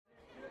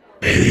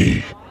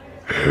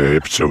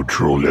Episode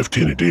Troll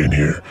Lieutenant Dan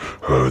here.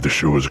 The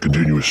show is a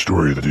continuous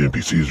story that the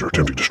NPCs are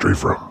attempting to stray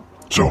from.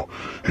 So,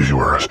 if you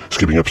are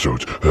skipping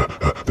episodes,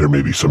 there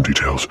may be some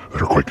details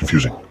that are quite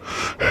confusing.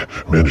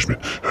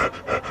 Management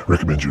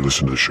recommends you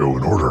listen to the show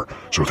in order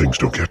so things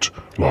don't get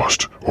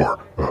lost or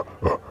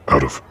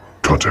out of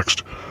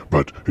context.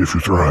 But if you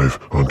thrive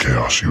on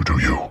chaos, you do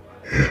you.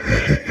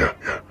 Yeah.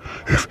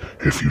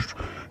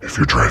 If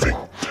you're driving,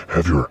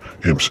 have your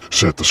imps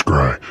set the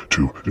scry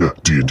to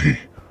D&D.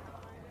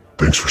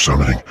 Thanks for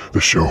summoning the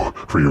show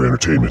for your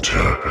entertainment.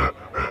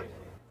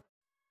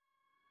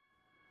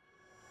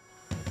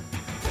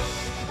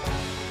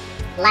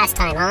 Last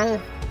time on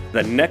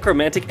The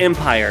Necromantic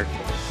Empire.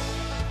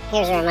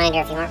 Here's a reminder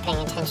if you weren't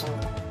paying attention.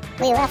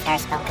 We left our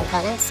spell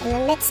components in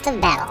the midst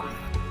of battle.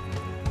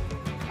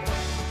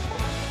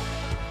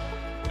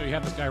 So you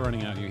have this guy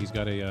running out here. He's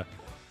got a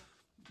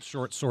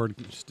short sword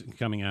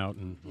coming out.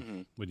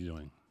 And what are you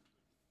doing?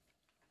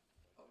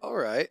 All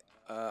right.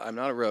 I'm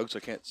not a rogue, so I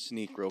can't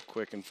sneak real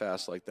quick and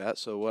fast like that.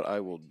 So what I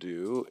will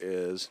do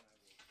is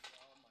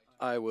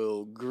I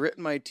will grit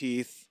my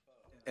teeth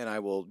and I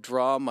will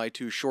draw my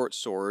two short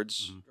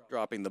swords,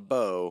 dropping the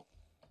bow,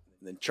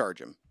 and then charge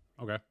him.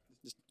 Okay.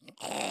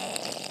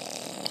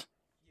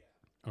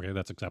 Okay,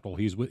 that's acceptable.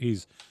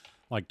 He's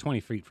like 20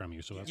 feet from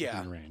you, so that's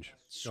within range.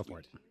 Go for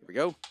it. Here we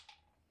go.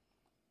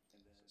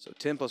 So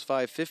 10 plus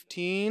 5,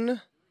 15.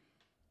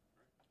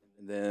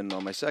 And then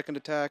on my second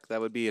attack,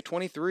 that would be a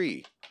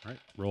 23. All right,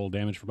 roll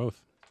damage for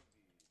both.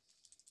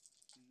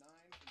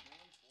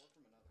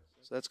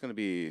 So that's going to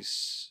be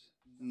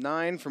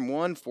 9 from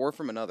one, 4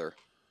 from another.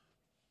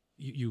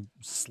 You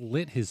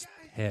slit his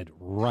head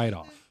right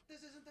off.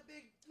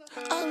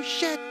 Oh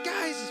shit,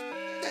 guys!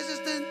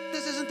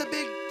 This isn't the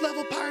big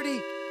level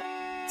party.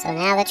 So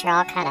now that you're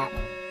all caught up,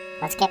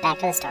 let's get back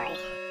to the story.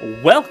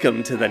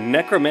 Welcome to the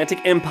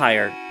Necromantic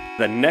Empire.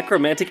 The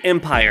Necromantic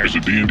Empire It's a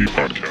D&D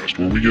podcast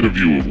where we get a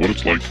view of what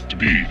it's like to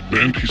be the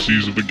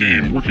NPCs of the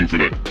game working for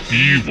that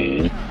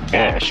evil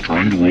boss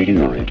trying to rule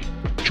the world.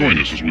 Join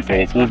us as we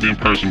follow 4 of the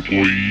Empire's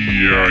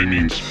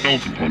spell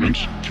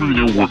components through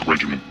their work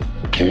regimen.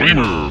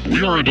 Disclaimer!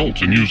 We are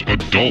adults and use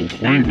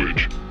adult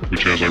language,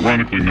 which has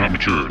ironically not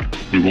matured.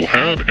 We will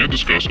have and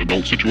discuss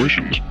adult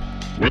situations.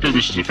 Whether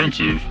this is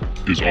offensive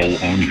is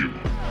all on you.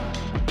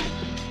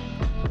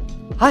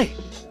 Hi,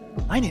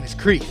 my name is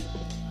Creeth.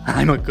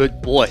 I'm a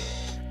good boy.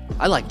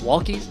 I like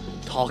walkies,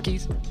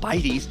 talkies,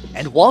 biteys,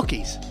 and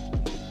walkies.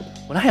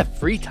 When I have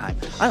free time,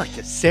 I like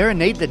to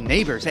serenade the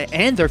neighbors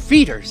and their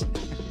feeders.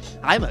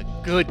 I'm a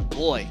good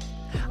boy.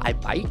 I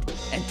bite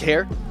and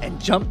tear and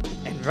jump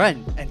and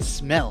run and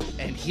smell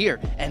and hear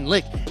and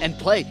lick and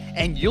play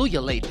and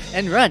ululate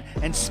and run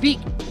and speak.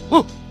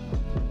 Woo!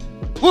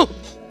 Woo!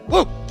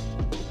 Woo!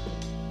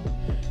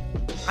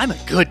 I'm a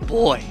good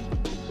boy.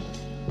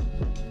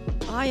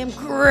 I am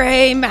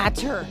gray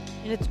matter,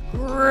 and it's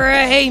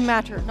gray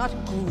matter, not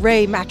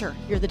gray matter.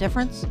 Hear the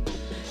difference?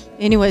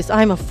 Anyways,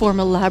 I'm a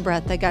former lab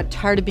rat that got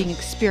tired of being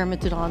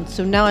experimented on,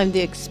 so now I'm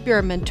the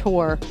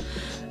experimenter.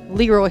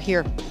 Leroy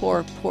here.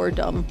 Poor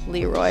dumb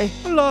Leroy.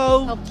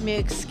 Hello. Helped me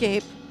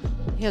escape.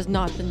 He has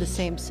not been the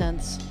same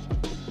since.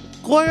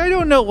 Boy, I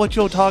don't know what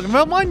you're talking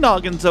about. My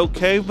noggin's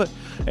okay,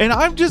 and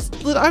I'm just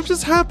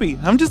happy.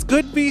 I'm just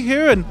good to be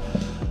here, and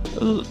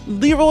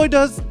Leroy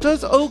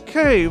does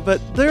okay, but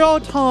there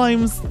are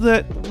times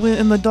that when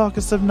in the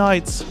darkest of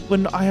nights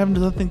when I have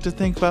nothing to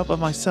think about but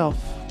myself,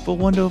 but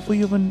wonder if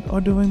we even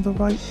are doing the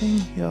right thing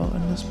here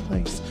in this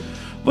place.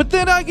 But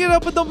then I get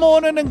up in the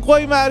morning and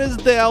Quaymat is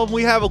there and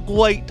we have a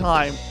great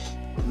time.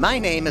 My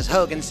name is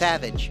Hogan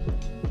Savage.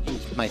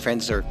 My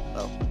friends are,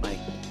 my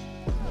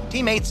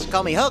teammates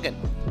call me Hogan.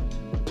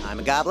 I'm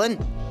a goblin.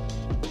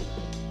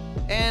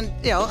 And,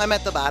 I'm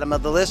at the bottom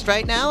of the list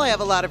right now. I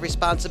have a lot of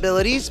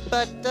responsibilities,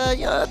 but,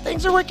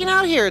 things are working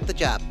out here at the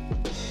job.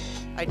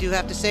 I do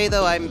have to say,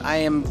 though, I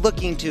am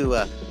looking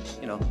to,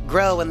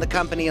 grow in the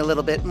company a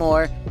little bit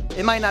more.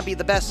 It might not be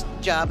the best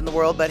job in the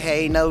world, but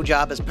hey, no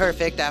job is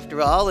perfect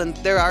after all, and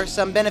there are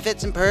some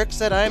benefits and perks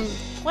that I'm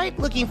quite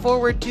looking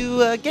forward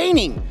to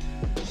gaining.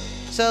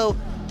 So,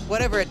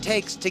 whatever it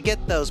takes to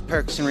get those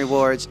perks and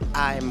rewards,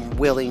 I'm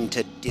willing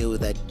to do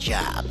the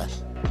job.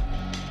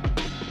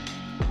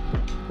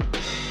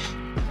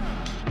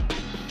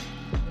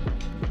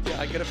 Yeah,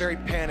 I get a very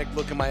panicked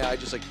look in my eye,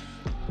 just like,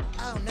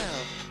 oh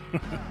no.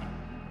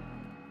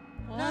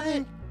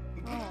 What?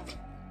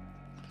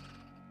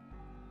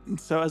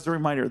 So as a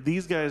reminder,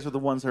 these guys are the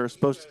ones that are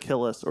supposed to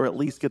kill us or at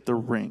least get the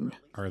ring.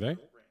 Are they? I'm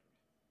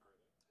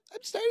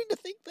starting to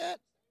think that.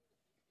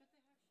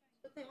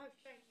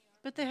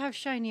 But they have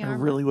shiny I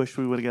armor. really wish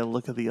we would have got a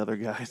look at the other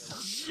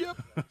guys. yep.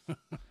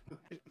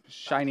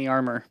 Shiny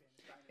armor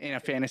in a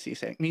fantasy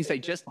setting means they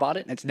just bought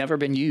it and it's never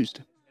been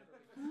used.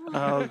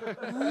 Yep.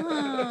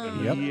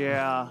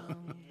 Yeah.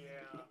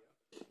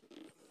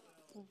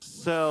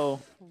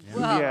 So,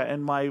 Wow. yeah,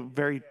 and my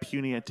very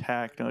puny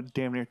attack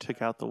damn near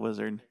took out the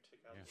wizard.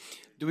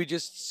 Do we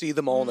just see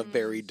them all in a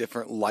very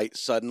different light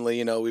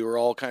suddenly? We were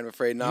all kind of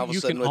afraid, and all of a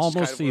You sudden can it's just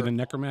almost kind see of the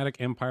Necromantic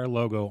Empire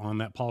logo on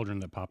that pauldron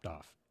that popped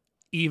off.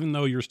 even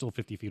though you're still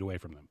 50 feet away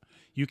from them.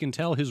 You can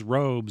tell his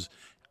robes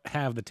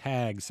have the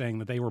tag saying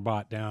that they were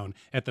bought down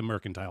at the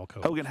Mercantile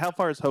Code. Hogan, how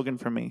far is Hogan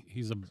from me?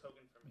 He's a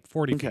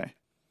 40 feet. Okay.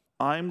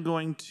 I'm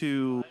going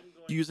to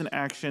use an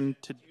action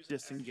to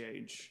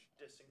disengage.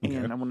 Okay.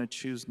 And I'm going to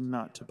choose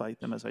not to bite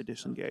them as I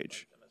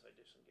disengage.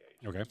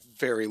 Okay.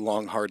 Very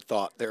long, hard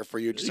thought there for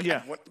you. Just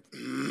Yeah.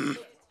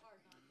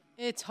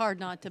 It's hard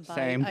not to bite.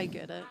 Same. I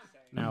get it.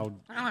 Now,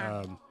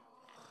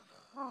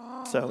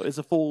 So it's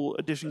a full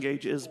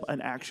disengage is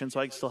an action, so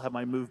I still have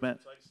my movement.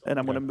 And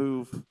I'm going to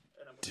move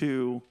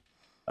to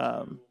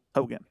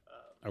Hogan.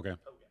 okay.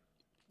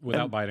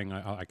 Without biting,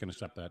 I can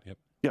accept that. Yep.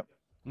 Yep.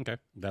 Okay.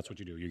 That's what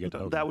you do. You get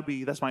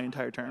the That's my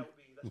entire turn.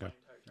 Okay.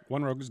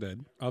 One rogue is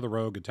dead. Other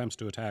rogue attempts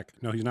to attack.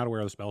 No, he's not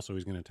aware of the spell, so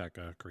he's going to attack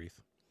Kreeth.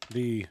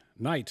 The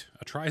knight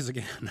tries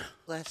again.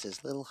 Bless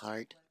his little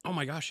heart. Oh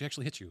my gosh, she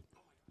actually hits you.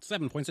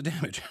 7 points of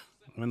damage.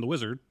 And the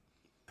wizard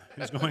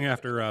is going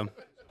after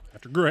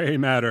gray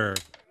matter.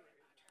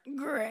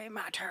 Gray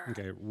matter.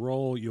 Okay,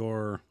 roll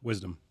your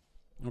wisdom.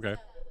 Okay.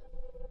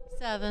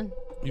 7.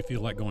 You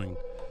feel like going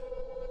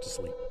to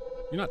sleep.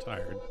 You're not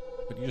tired,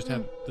 but you just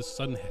have this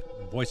sudden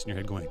voice in your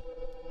head going,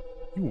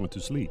 "You want to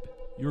sleep.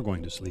 You're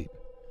going to sleep."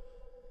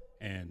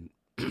 And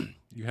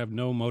you have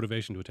no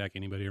motivation to attack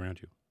anybody around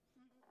you,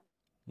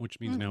 which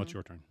means now it's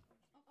your turn.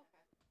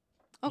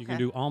 Okay. You can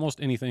do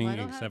almost anything Well, I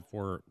don't except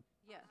for...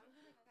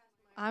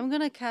 I'm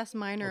going to cast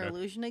Minor Okay.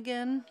 Illusion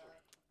again.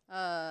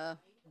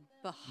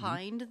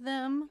 Behind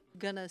them.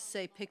 Gonna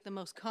say pick the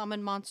most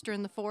common monster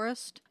in the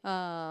forest.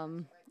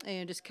 And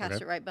just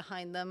cast it right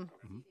behind them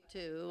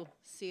to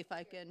see if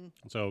I can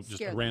So just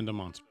scare a them. random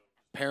monster.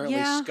 Apparently,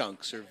 Yeah.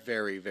 skunks are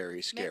very,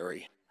 very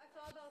scary.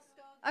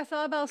 I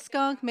thought about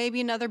skunk, maybe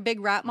another big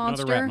rat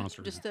monster. Another rat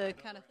monster. Just to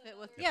kind of fit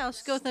with. Yeah,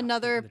 let's go with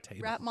another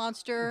rat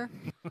monster.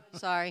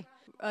 Sorry.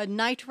 A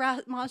night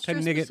rat monster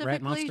Knigget rat specifically.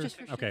 monster? Just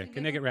for Okay, shits and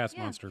Knigget giggles. rat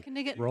Yeah, monster.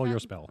 Knigget Roll your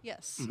rat- spell.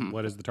 Yes.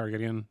 What is the target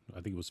again?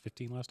 I think it was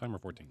 15 last time or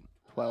 14?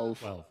 12.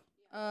 12.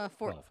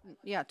 12.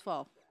 Yeah,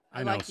 12.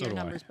 I know, like so your do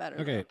I. numbers better.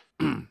 Okay.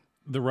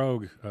 The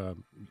rogue,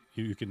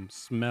 you can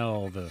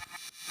smell the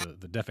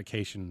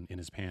defecation in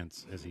his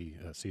pants as he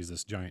sees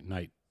this giant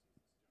night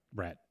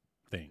rat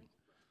thing.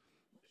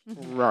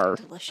 Rawr.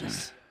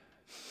 Delicious.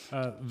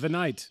 The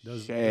knight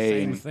does the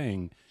Shame. same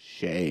thing,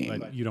 Shame.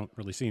 but you don't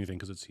really see anything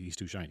because he's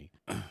too shiny.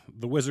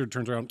 The wizard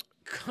turns around.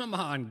 Come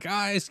on,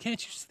 guys,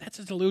 can't you? That's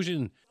an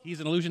illusion. He's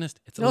an illusionist.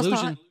 It's an No, it's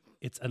illusion. not.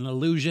 It's an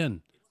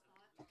illusion.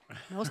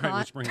 No, it's All right, not.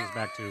 which brings us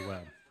back to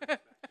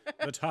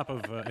the top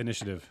of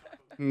initiative.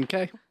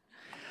 Okay.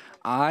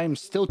 I'm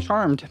still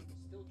charmed.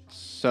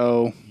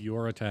 So,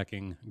 You're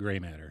attacking gray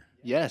matter.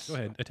 yes. Go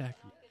ahead, attack.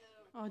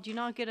 Oh, do you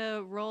not get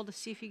a roll to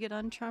see if you get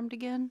uncharmed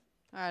again?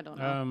 I don't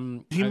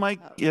know. He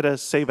might get a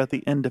save at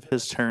the end of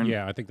his turn.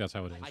 Yeah, I think that's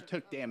how it is. I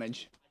took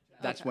damage.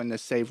 That's when the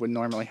save would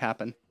normally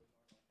happen.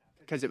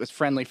 Because it was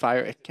friendly fire.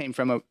 It came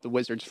from the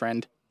wizard's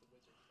friend.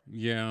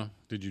 Yeah.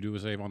 Did you do a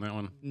save on that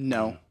one?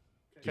 No. Do you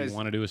Because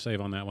want to do a save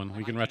on that one?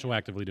 We can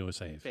retroactively do a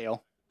save.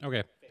 fail.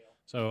 Okay.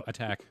 So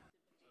attack.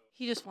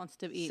 He just wants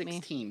to eat me.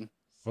 16.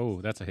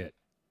 Oh, that's a hit.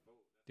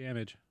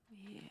 Damage.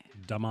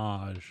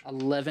 Damage.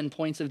 11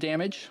 points of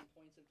damage.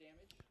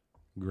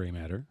 Gray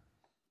matter.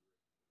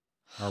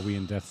 Are we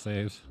in death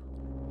saves?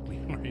 We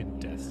are in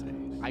death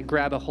saves. I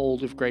grab a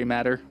hold of gray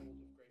matter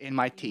in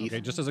my teeth.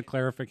 Okay, just as a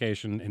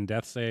clarification, in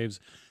death saves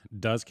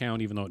does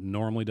count even though it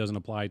normally doesn't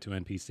apply to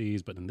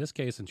NPCs, but in this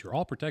case, since you're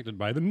all protected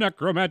by the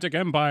Necromantic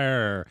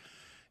Empire,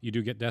 you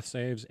do get death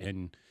saves,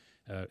 and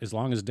as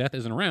long as death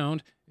isn't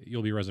around,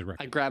 you'll be I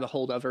resurrected. grab a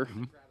hold of her,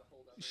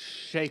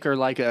 shake her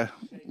like a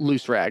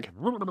loose rag,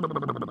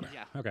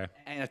 Okay.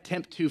 and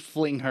attempt to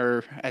fling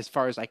her as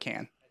far as I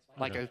can,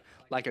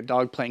 like a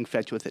dog playing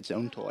fetch with its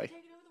own toy.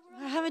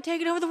 I haven't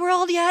taken over the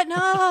world yet.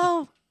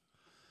 No.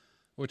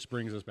 Which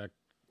brings us back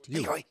to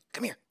you. Leroy,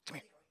 come here, come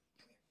here.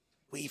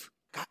 We've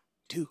got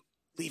to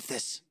leave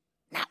this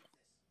now.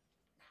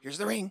 Here's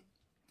the ring.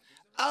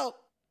 Oh,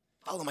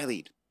 follow my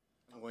lead.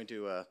 I'm going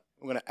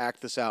to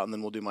act this out, and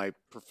then we'll do my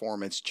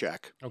performance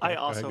check. Okay, I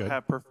go also ahead, good.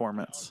 have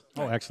performance.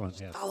 Oh,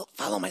 excellent. Yes.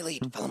 Follow my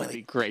lead. Follow my That'd be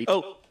lead. great.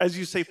 Oh, as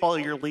you say, follow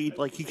your lead.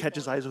 Like he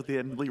catches eyes with it,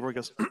 and Leroy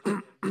goes.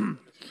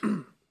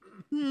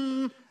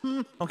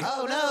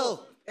 Oh no!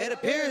 It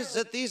appears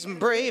that these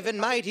brave and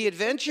mighty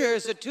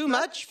adventures are too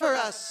much for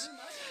us.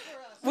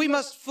 We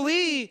must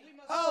flee.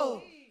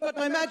 Oh, but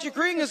my magic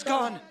ring is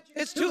gone.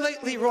 It's too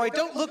late, Leroy.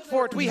 Don't look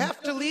for it. We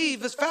have to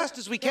leave as fast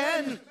as we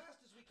can.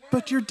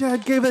 But your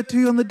dad gave it to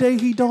you on the day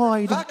he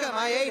died. Fuck him,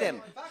 I ate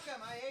him.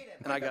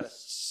 And I got a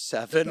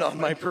 7 on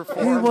my He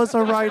performance. was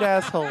a right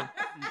asshole.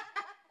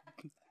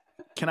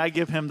 Can I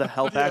give him the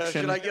help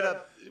action? Should I get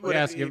a... would it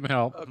Yes, be- give him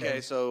help.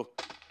 Okay, so...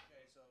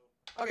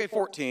 Okay,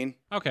 14.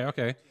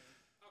 Okay.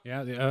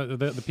 Yeah,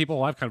 the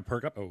people I've kind of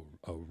perk up. Oh,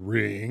 a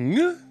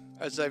ring?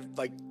 As I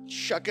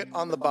chuck it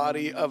on the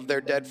body of their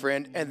dead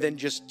friend and then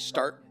just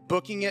start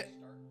booking it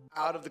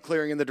out of the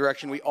clearing in the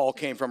direction we all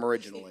came from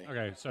originally.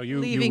 Okay, so you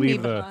Leaving me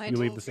leave the behind.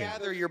 you leave the scene.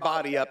 Gather your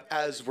body up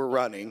as we're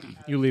running.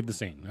 You leave the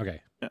scene.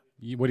 Okay.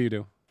 What do you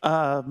do?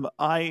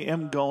 I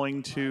am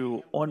going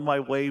to, on my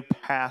way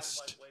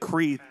past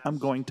Creeth, I'm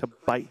going to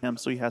bite him,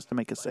 so he has to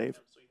make a save.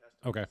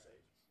 Okay.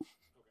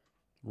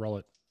 Roll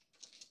it.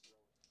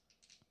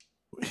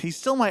 He's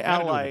still my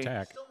Gotta do an ally.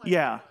 attack.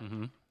 Yeah.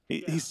 Mm-hmm.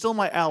 He's still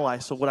my ally,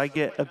 so would I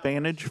get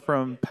advantage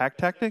from pack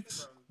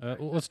tactics?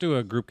 Let's do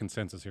a group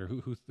consensus here.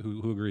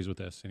 Who agrees with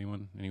this?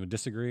 Anyone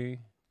disagree?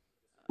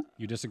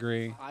 You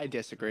disagree? I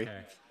disagree.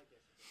 Okay.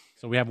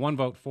 So we have 1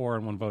 vote for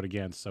and 1 vote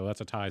against, so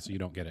that's a tie, so you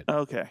don't get it.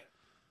 Okay.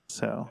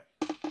 So.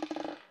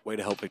 Way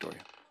to help Victoria.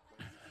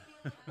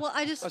 Well,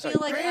 I just Oh, feel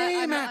sorry. like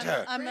Gray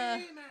matter.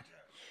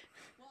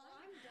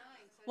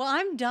 Well,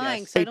 I'm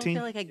dying, Yes. so I don't 18?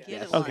 feel like I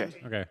get it. Okay.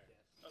 Okay.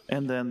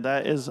 And then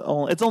that is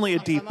only, it's only a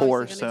I'm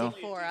D4, obviously so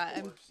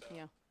gonna D4.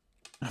 Yeah.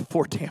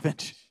 4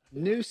 damage.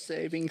 New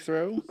saving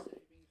throw.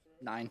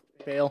 9.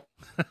 Fail.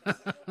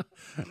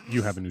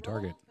 You have a new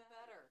target.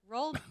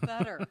 Roll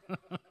better.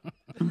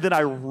 Then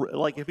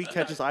like, if he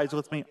catches eyes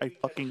with me, I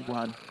fucking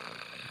run.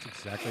 That's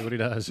exactly what he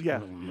does. Yeah.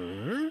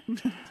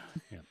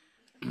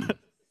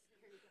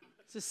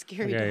 It's a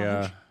scary Okay,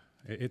 dodge.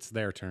 it's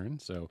their turn,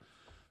 so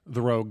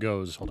the rogue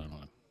goes, hold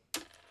on.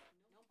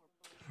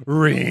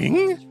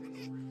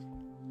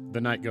 Ring!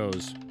 The knight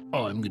goes,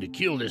 oh, I'm gonna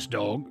kill this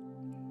dog.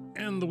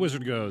 And the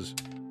wizard goes,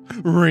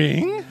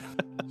 ring!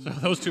 So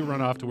those two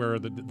run off to where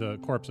the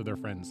corpse of their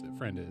friend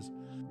is.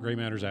 Gray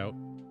Matter's out.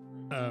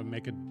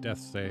 Make a death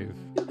save.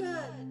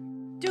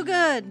 Do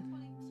good.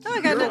 Oh,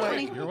 I got that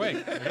 20. You're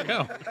awake. There you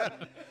go.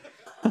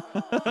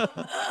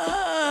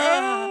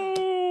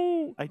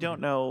 I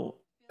don't know.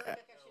 I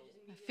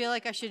feel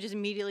like I should just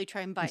immediately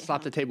try and bite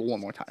Slap him. the table one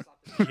more time.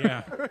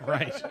 Yeah,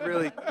 right.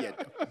 Really? Yeah.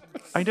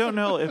 I don't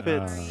know if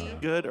it's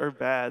good or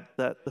bad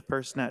that the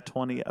first nat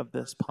 20 of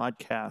this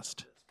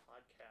podcast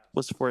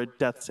was for a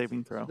death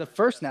saving throw. The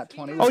first nat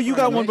 20. Oh, you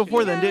got one initiative.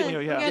 before then, Yeah, didn't you?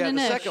 you Yeah. got Yeah, an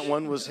the itch. second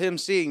one was him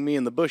seeing me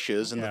in the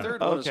bushes, and Yeah. the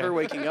third one was Okay. her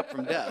waking up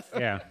from death.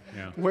 Yeah.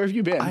 Where have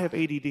you been? I have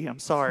ADD. I'm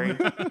sorry.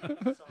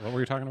 What were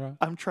you talking about?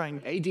 I'm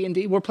trying.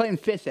 AD&D. We're playing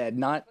 5th Ed,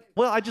 not.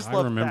 Well, I just I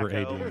love remember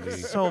Thaco AD&D.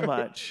 so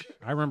much.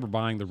 I remember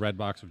buying the red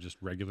box of just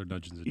regular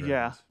Dungeons and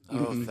Dragons. Yeah.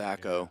 Oh,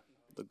 Thaco.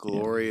 The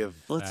glory of...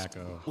 Let's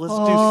Thaco. let's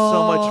do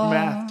so much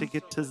math to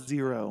get to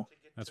 0.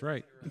 That's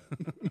right.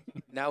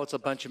 Now it's a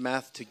bunch of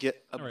math to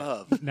get All right.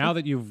 above. Now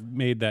that you've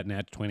made that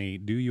nat 20,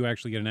 do you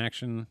actually get an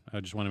action? I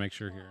just want to make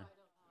sure here.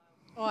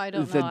 Oh, I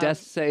don't The know. death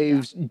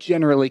saves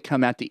generally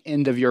come at the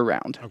end of your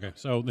round. Okay,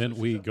 so then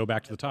we go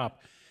back to the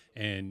top,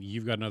 and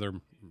you've got another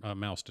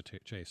mouse to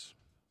chase.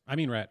 I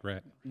mean rat.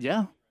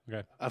 Yeah,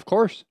 Okay. of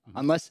course.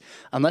 Unless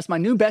my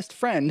new best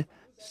friend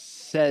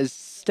says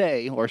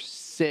stay or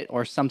sit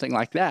or something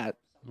like that,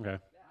 Okay.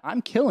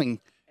 I'm killing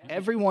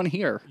everyone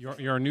here.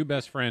 Your new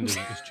best friend is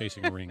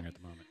chasing a ring at the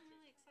moment.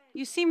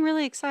 You seem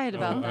really excited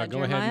about that, Go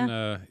Jeremiah.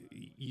 ahead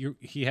and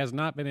he has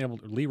not been able.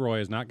 Leroy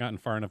has not gotten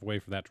far enough away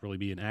for that to really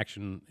be an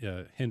action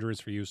hindrance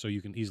for you, so you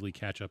can easily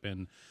catch up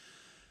and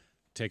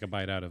take a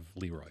bite out of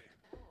Leroy.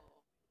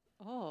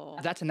 Oh,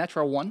 That's a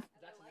natural 1.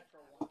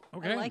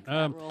 Okay. I like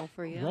that roll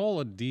for you.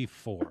 Roll a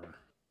d4.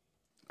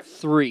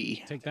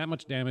 3. Take that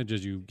much damage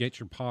as you get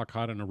your paw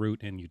caught in a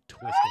root and you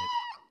twist it.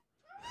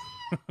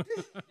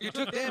 You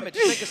took damage.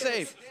 Make a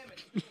save.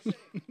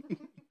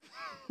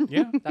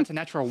 Yeah, That's a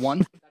natural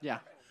 1. Yeah,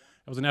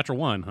 that was a natural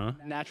 1, huh?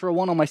 natural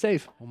 1 on my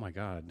save. Oh my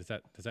God! Does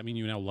that mean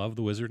you now love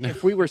the wizard now?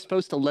 If we were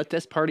supposed to let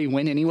this party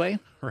win anyway,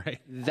 Right?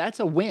 that's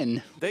a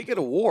win. They get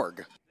a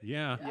warg.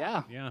 Yeah.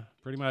 Yeah. Yeah.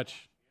 Pretty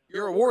much.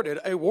 You're awarded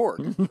a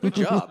warg. Good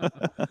job.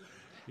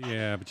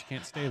 Yeah, but you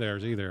can't stay there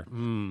either.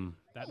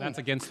 That's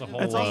against the whole.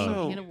 That's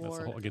also- Get a that's the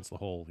ward. whole, against the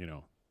whole,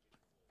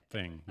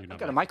 thing. You're I've not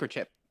got a allowed-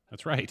 microchip.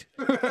 That's right.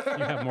 You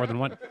have more than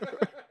one.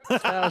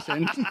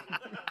 1,000.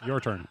 Your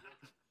turn.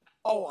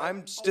 Oh,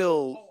 I'm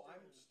still...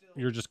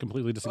 You're just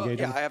completely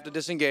disengaging. Yeah, I have to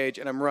disengage,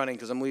 and I'm running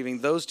because I'm leaving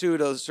those two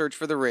to search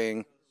for the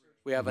ring.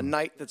 We have a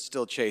knight that's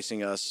still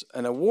chasing us,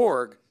 and a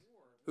warg,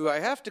 who I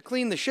have to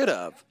clean the shit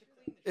of,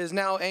 is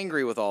now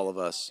angry with all of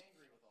us.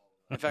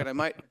 In fact, I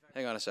might...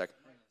 Hang on a sec.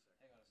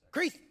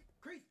 Creeth!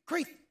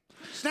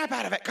 Snap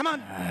out of it! Come on!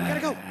 We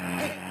gotta go!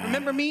 Hey,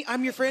 remember me?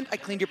 I'm your friend. I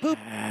cleaned your poop.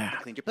 I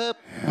cleaned your poop.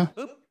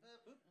 Poop.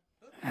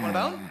 Want a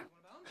bone?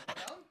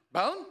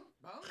 Bone?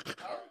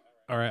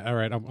 All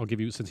right. I'll give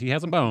you, since he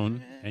has a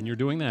bone, and you're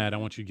doing that. I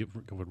want you to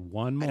go with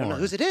one more. I don't know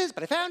whose it is,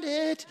 but I found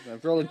it.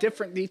 Roll a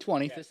different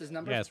d20. This is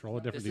number. Yes, roll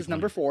a different This is D20.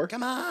 number 4.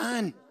 Come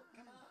on!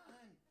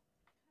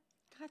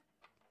 What'd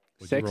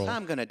you 6. roll?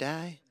 I'm gonna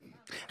die.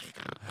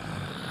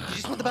 You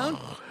just want the bone?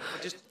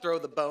 Just throw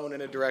the bone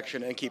in a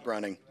direction and keep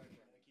running.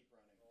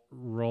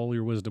 Roll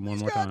your wisdom one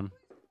more time.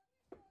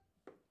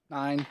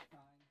 9.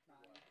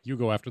 You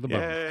go after the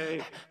bone.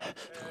 Yay.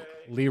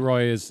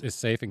 Leroy is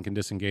safe and can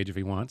disengage if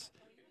he wants.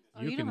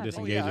 you You don't can have to.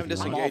 disengage Yeah, I'm if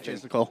you I'm want. all disengaging.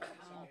 physical.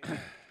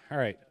 All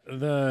right.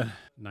 The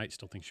knight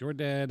still thinks you're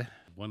dead.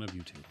 One of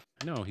you two.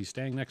 No, he's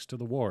staying next to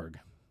the warg.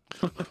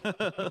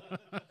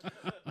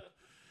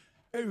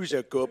 Who's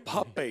a good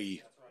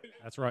puppy?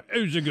 That's right.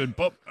 Who's a good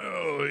pup?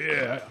 Oh,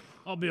 yeah.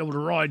 I'll be able to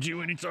ride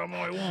you anytime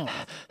I want.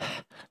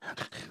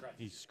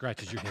 He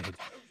scratches your head.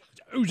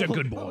 Who's a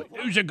good boy?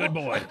 Who's a good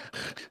boy?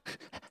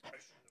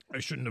 I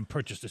shouldn't have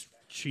purchased this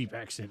cheap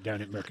accent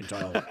down at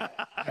Mercantile.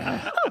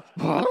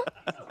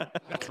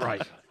 That's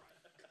right.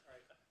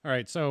 All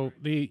right, so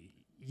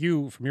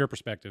from your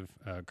perspective,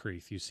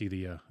 Creeth, you see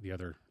the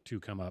other two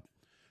come up.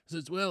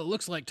 Says, well, it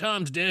looks like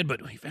Tom's dead,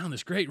 but we found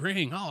this great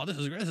ring. Oh, this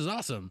is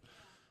awesome.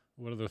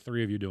 What are the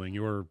three of you doing?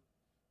 You're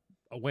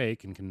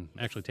awake and can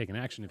actually take an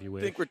action if you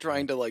wish. I think we're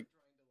trying to like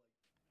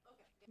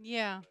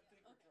Yeah.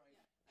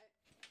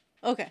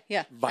 Okay,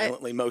 yeah.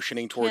 violently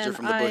motioning towards her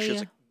from the bushes.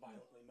 Like,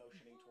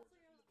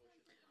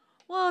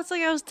 Well, it's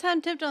like I was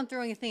tempted on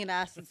throwing a thing of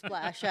acid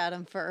splash at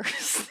him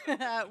first.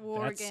 At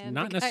Worgen. That's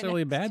not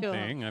necessarily a bad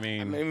thing. I I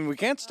mean, mean, we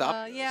can't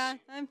stop. Yeah,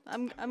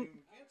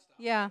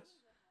 yeah.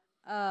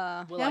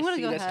 Will I'm I gonna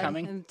see go this ahead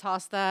coming? and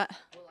toss that.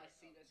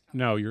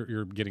 no,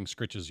 you're getting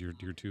scritches.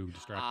 You're too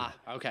distracted.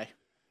 Okay.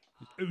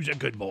 Who's a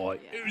good boy?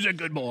 Who's a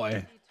good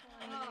boy?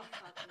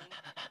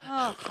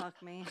 Oh,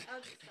 fuck me.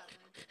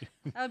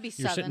 That would be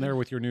 7. You're sitting there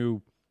with your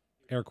new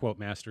air quote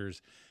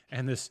masters,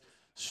 and this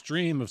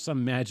stream of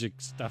some magic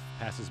stuff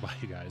passes by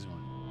you guys.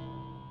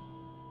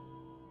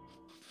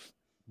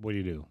 What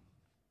do?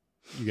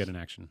 You get an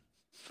action.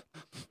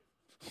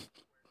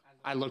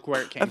 I look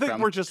where it came I from. think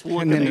we're just and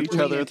looking then at each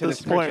lean other at into the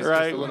this point, scritches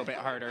right? Just a little bit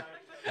harder.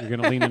 You're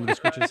going to lean into the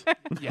scritches?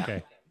 Yeah.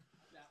 Okay.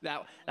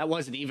 That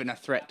wasn't even a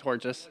threat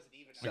towards us.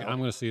 So. Okay, I'm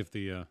going to see if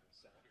the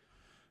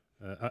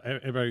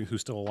everybody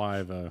who's still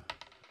alive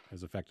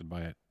is affected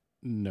by it.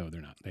 No,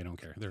 they're not. They don't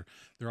care.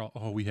 They're all,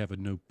 oh, we have a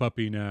new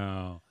puppy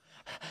now.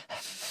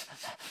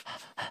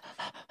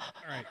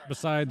 All right.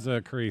 Besides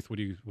Creeth, what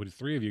are the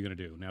three of you going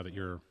to do now that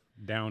you're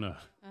down a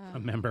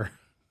member?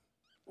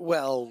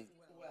 Well,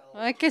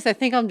 I guess I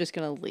think I'm just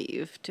gonna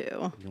leave too.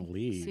 You're going to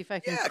leave. See if I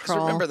can yeah, because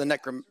crawl. remember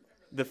the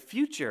The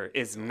future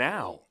is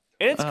now,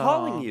 and it's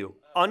calling you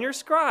on your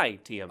scry,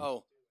 TM.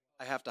 Oh,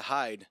 I have to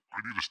hide. I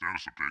need a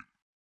status update.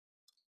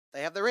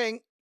 They have the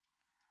ring.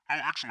 Oh,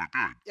 excellent,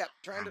 good. Yep,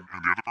 trying to.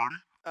 And the other party?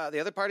 The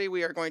other party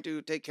we are going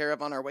to take care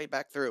of on our way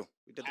back through.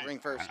 We did the ring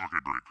first. Okay,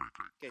 great.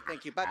 Okay,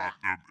 thank you. Bye bye.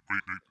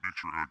 Wait, make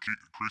sure.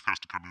 Creeth has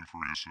to come in for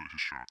his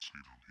shots.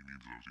 He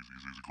needs those.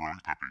 He's a growing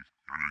puppy.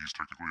 I know he's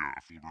technically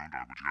a full-grown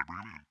dog, but you gotta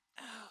bring him in.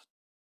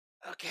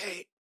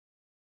 Okay.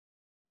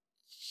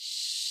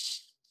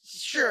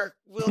 Sure,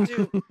 we'll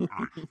do. All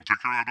right, we'll take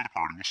care of that other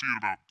party. We'll see you in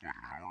about, what,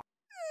 an hour?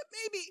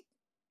 Maybe.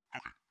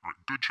 Okay, all right,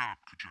 good job.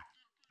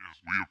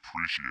 Yes, we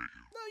appreciate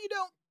you. No, you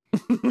don't.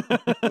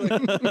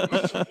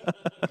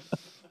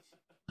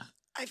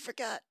 I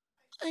forgot.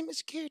 I'm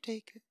his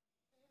caretaker.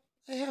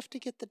 I have to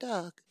get the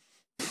dog.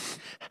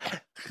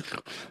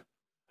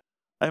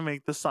 I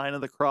make the sign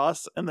of the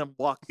cross and then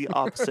walk the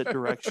opposite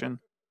direction.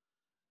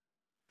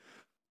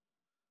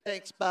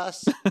 Thanks,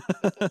 boss.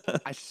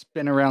 I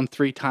spin around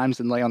 3 times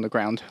and lay on the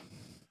ground.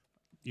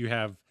 You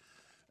have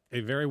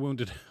a very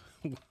wounded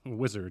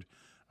wizard,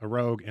 a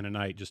rogue, and a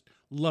knight just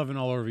loving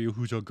all over you.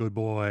 Who's a good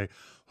boy?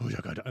 Who's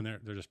a good... And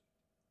they're just...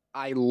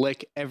 I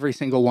lick every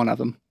single one of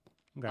them.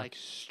 Okay. Like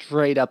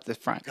straight up the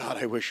front. God,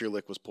 I wish your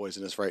lick was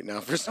poisonous right now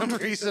for some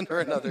reason or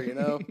another, you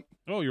know?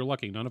 Oh, you're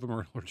lucky. None of them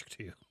are allergic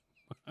to you.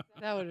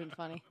 That would have been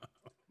funny.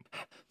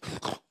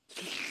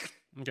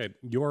 Okay,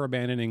 you're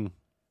abandoning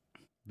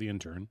the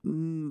intern.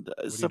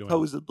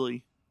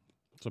 Supposedly.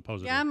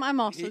 Supposedly. Yeah, I'm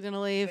also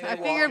gonna leave. I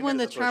walk figured when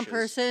into the the Trump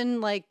bushes.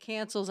 person like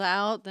cancels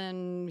out,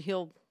 then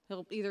he'll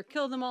either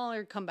kill them all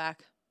or come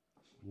back.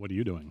 What are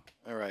you doing?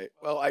 All right.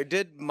 Well, I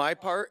did my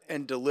part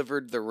and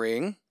delivered the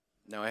ring.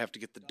 Now I have to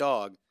get the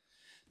dog.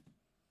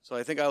 So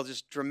I think I'll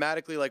just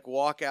dramatically like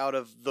walk out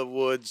of the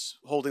woods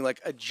holding like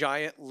a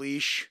giant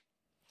leash,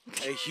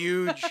 a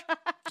huge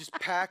just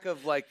pack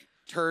of like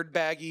turd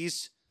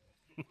baggies.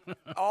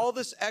 All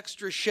this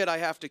extra shit I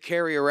have to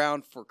carry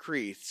around for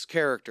Creeth's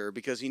character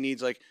because he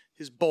needs like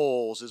his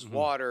bowls, his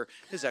water,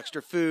 his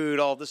extra food,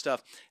 all this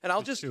stuff. And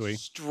I'll just chewy.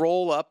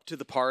 stroll up to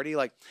the party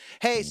like,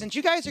 hey, since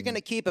you guys are going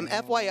to keep him,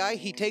 FYI,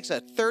 he takes a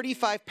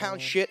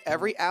 35-pound shit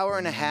every hour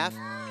and a half.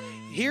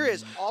 Here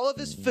is all of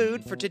his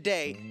food for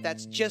today.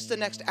 That's just the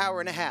next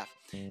hour and a half.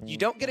 You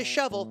don't get a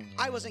shovel.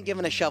 I wasn't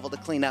given a shovel to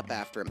clean up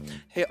after him.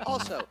 Hey,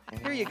 also,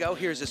 here you go.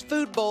 Here's his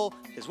food bowl,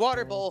 his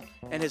water bowl,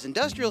 and his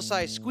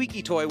industrial-sized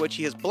squeaky toy, which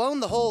he has blown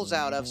the holes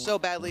out of so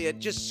badly it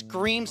just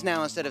screams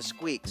now instead of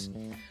squeaks.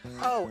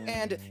 Oh,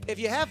 and if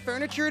you have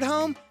furniture at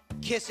home,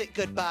 kiss it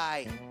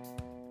goodbye.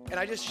 And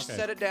I just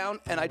set it down,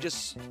 and I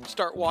just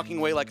start walking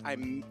away like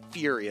I'm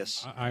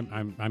furious.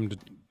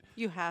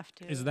 You have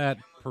to. Is that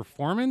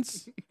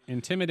performance,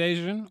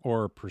 intimidation,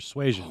 or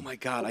persuasion? Oh my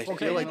God, I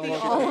feel like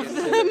this should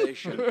be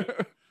intimidation.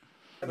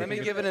 Let me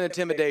give it an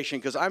intimidation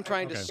because I'm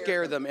trying to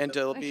scare them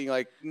into being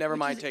like, never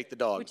mind, take the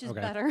dog. Which is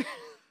better.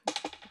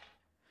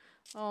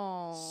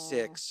 Oh.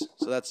 6.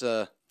 So that's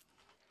a.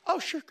 Oh,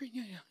 sure.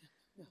 Yeah.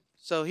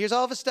 So here's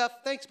all of his stuff.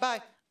 Thanks.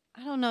 Bye.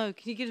 I don't know.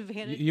 Can you get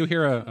advantage? You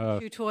hear a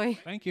Chew toy.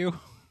 Thank you.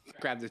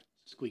 Grab the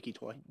squeaky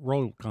toy.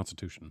 Roll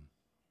Constitution.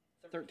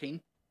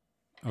 13.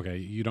 Okay,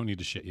 you don't need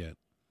to shit yet.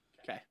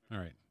 Okay. All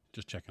right,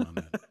 just checking on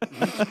that.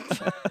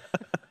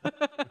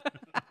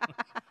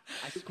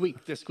 I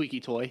squeak the squeaky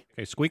toy.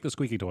 Okay, squeak the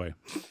squeaky toy.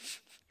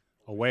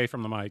 Away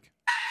from the mic.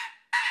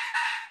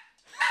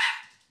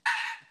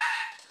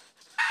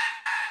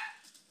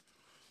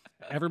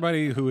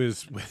 Everybody who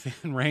is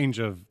within range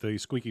of the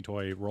squeaky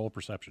toy, roll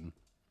perception.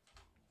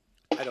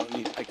 I don't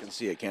need. I can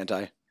see it, can't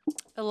I?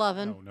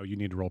 11. No, you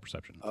need to roll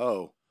perception.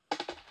 Oh. All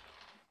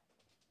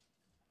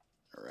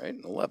right,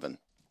 11.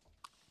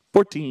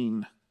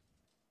 14.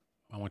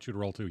 I want you to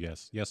roll too.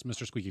 Yes,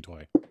 Mr. Squeaky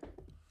Toy.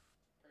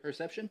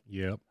 Perception?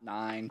 Yep.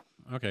 9.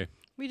 Okay.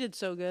 We did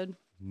so good.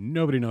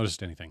 Nobody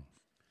noticed anything.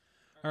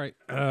 All right.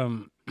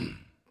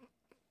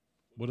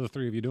 What are the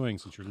three of you doing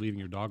since you're leaving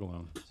your dog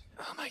alone?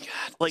 Oh my God.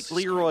 Like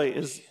Leroy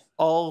is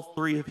all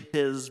three of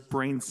his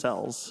brain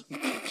cells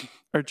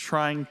are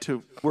trying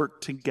to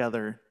work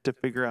together to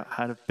figure out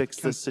how to fix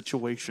this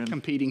situation.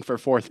 Competing for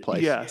 4th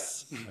place.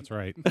 Yes. That's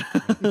right.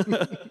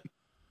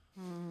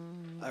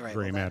 All right.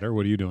 Gray matter.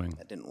 What are you doing?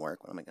 That didn't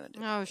work. What am I going to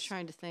do? I was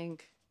trying to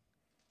think.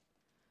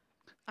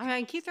 I mean,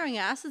 I keep throwing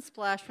acid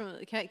splash from.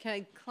 Can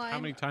I climb? How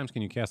many times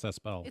can you cast that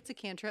spell? It's a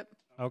cantrip.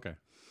 Okay.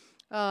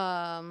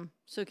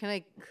 So can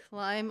I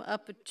climb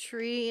up a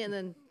tree and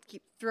then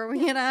keep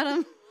throwing it at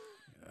him?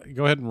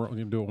 Go ahead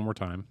and do it one more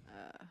time.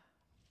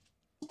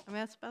 I mean,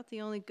 that's about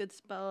the only good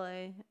spell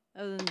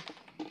other than,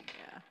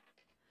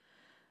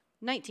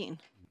 19.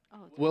 Oh,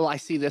 it's Will I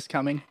see this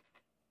coming?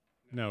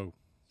 No.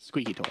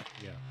 Squeaky toy.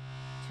 Yeah.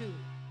 2. You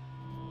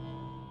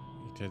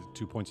did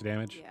 2 points of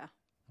damage? Yeah.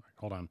 All right,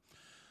 hold on.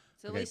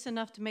 It's at Okay. least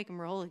enough to make him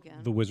roll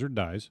again. The wizard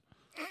dies.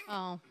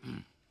 Oh.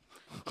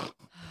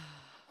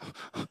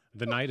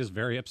 The knight is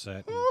very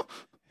upset.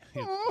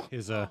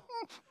 His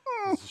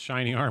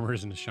shiny armor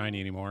isn't as shiny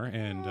anymore,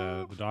 and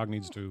the dog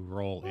needs to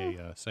roll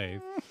a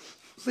save.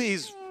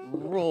 Please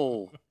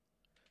roll.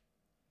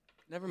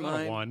 Never Not a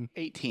mind. 1.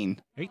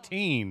 18.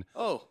 18.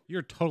 Oh.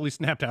 You're totally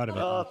snapped out of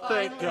it. Oh,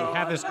 thank You God.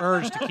 have this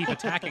urge to keep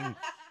attacking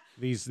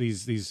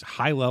these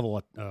high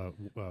level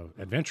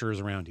adventurers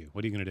around you.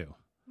 What are you going to do?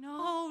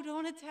 No,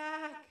 don't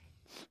attack.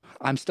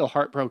 I'm still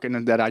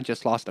heartbroken that I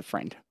just lost a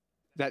friend.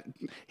 That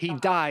he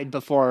died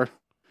before.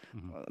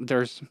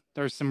 There's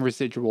some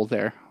residual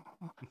there.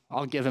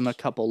 I'll give him a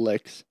couple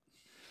licks,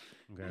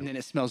 Okay. and then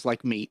it smells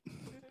like meat.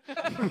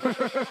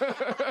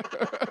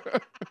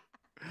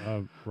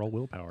 Roll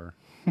willpower.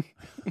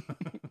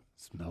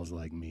 Smells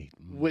like meat.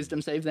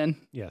 Wisdom save then.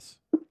 Yes.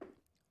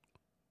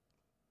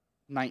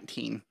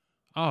 19.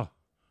 Oh,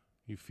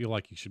 you feel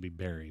like you should be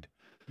buried.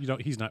 You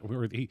don't. He's not.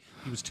 He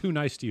was too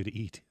nice to you to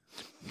eat.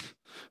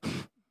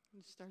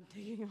 Start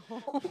digging a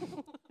hole.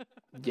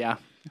 Yeah.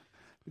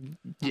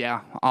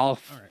 Yeah. I'll. All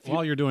right.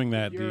 While you're doing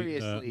that,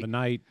 furiously- the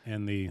knight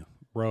and the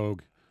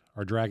rogue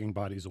are dragging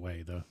bodies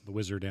away. The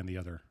wizard and the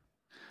other.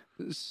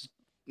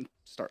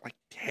 Start like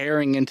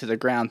tearing into the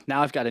ground.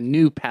 Now I've got a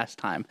new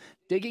pastime: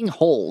 digging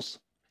holes,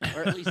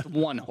 or at least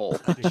one hole.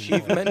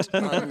 Achievement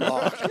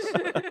unlocked.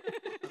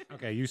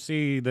 Okay, you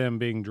see them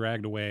being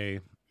dragged away,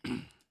 I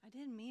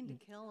didn't mean to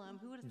kill him.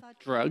 Who would have thought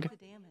Drug. the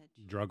damage?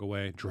 drug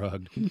away,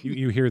 drugged.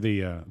 You hear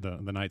the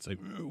knight say,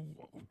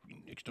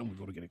 "Next time we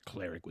go to get a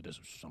cleric with this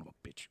son of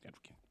a bitch." God,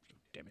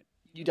 damn it!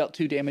 You dealt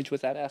 2 damage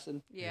with that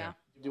acid. Yeah.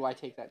 Do I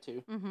take that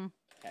too? Mm-hmm.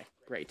 Okay,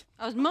 great.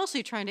 I was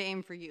mostly trying to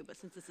aim for you, but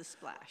since it's a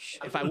splash.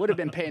 If I would have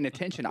been paying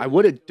attention, I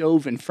would have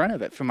dove in front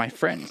of it for my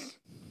friends.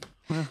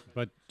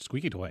 But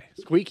squeaky toy,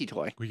 Squeaky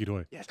toy. squeaky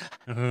toy. Yes.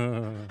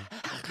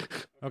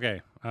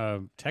 Okay,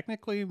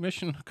 technically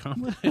mission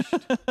accomplished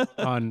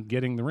on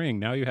getting the ring.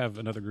 Now you have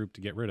another group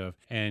to get rid of,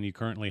 and you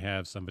currently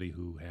have somebody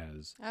who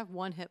has I have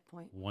 1 hit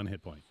point. 1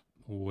 hit point.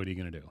 What are you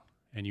going to do?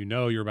 And you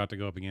know you're about to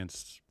go up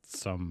against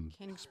some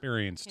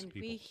experienced Can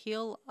people. we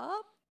heal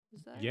up?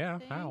 Is that a Yeah,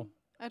 thing? how?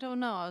 I don't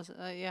know.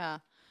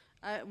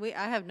 I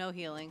have no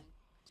healing.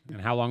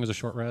 And how long is a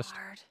short rest?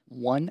 Hard.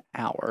 1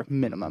 hour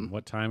minimum.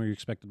 What time are you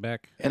expected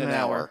back? In an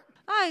hour.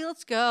 All right,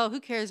 let's go. Who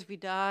cares if we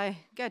die?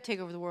 Gotta take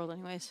over the world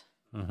anyways.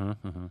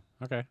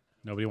 Okay.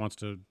 Nobody wants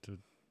to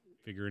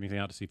figure anything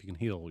out to see if you can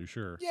heal. You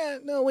sure? Yeah,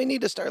 no, we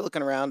need to start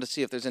looking around to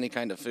see if there's any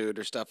kind of food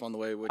or stuff on the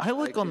way. Which I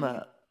look on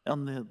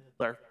can-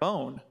 their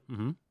phone.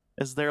 Mm-hmm.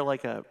 Is there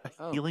like a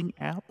Oh. healing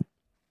app?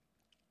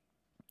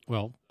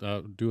 Well,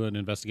 do an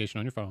investigation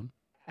on your phone.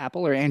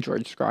 Apple or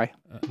Android, Scry?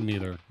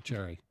 Neither.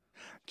 Cherry.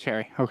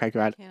 Cherry. Okay,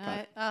 got Can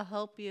it. I'll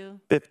help you.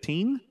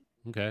 15?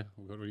 Okay.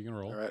 What are you going to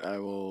roll? All right, I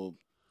will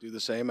do the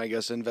same, I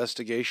guess,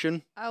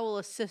 investigation. I will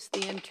assist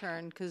the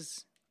intern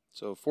because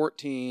So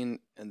 14,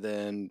 and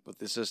then with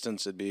the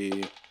assistance, it'd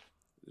be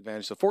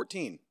advantage. So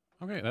 14.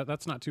 Okay,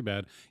 that's not too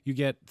bad. You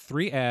get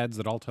 3 ads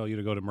that all tell you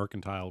to go to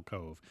Mercantile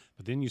Cove,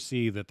 but then you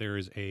see that there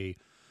is a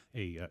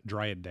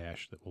Dryad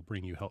Dash that will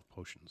bring you health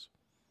potions.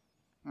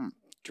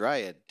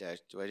 Dryad dash.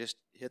 Do I just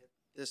hit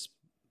this?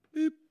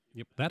 Boop.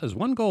 Yep, that is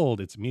 1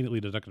 gold. It's immediately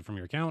deducted from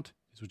your account,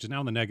 which is now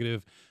in the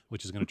negative,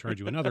 which is going to charge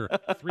you another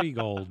 3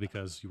 gold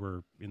because you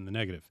were in the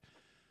negative.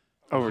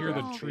 You hear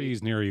the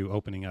trees near you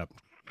opening up.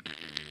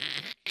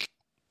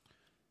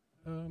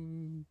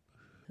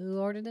 Who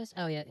ordered this?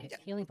 Oh, yeah.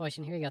 Healing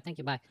potion. Here you go. Thank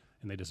you. Bye.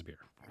 And they disappear.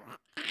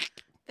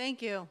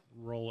 thank you.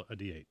 Roll a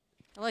d8.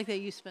 I like that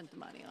you spent the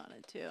money on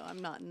it too. I'm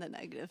not in the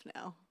negative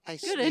now. I Good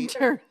sleep-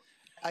 intern.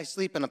 I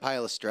sleep in a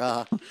pile of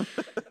straw.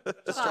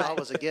 The straw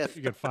was a You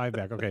gift. get 5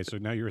 back. Okay, so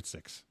now you're at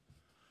 6.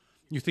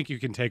 You think you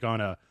can take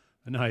on a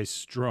nice,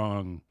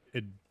 strong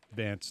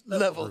advanced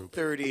Level group.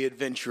 30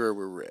 adventurer,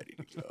 we're ready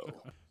to go.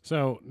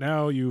 So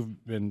now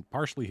you've been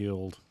partially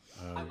healed.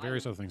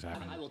 Various other things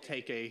happen. I will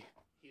take a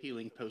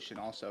healing potion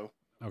also.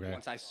 Okay.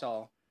 Once I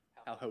saw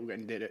how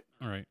Hogan did it.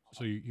 All right.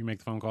 So you make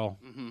the phone call.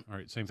 Mm-hmm. All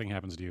right. Same thing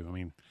happens to you. I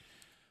mean,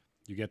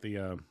 you get the.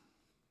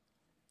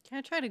 Can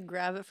I try to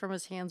grab it from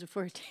his hands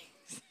before he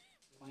takes?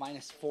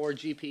 -4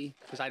 GP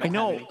because I don't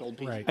know. have any gold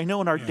pieces. Right. I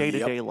know in our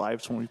day-to-day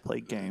lives when we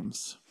play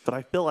games, but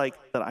I feel like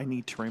that I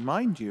need to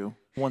remind you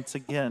once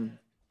again,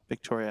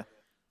 Victoria,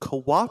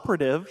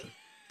 cooperative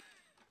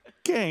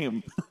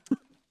game.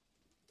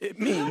 It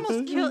He means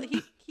almost killed.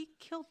 He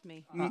killed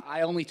me.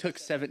 I only took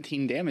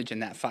 17 damage in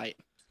that fight.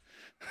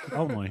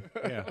 Only.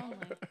 Yeah.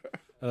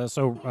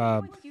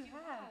 What do you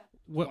have?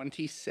 What?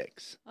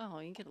 26. Oh,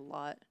 you get a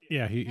lot.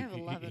 Yeah. I have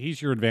 11.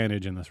 He's your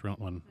advantage in this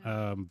one.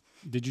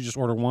 Did you just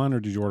order one, or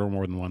did you order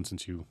more than one?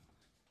 Since you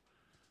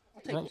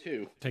I'll take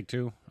 2. take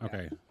 2.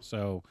 Okay.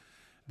 So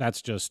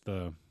that's just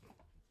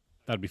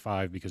that'd be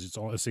 5 because it's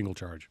all a single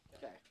charge.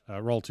 Okay.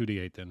 Roll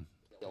 2d8 then.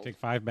 Take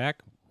 5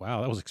 back.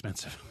 Wow, that was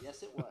expensive.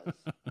 Yes, it was.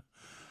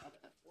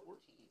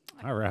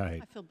 All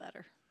right. I feel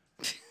better.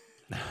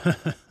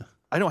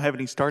 I don't have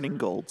any starting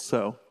gold,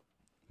 so.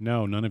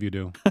 No, none of you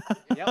do.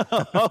 Yep.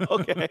 Oh,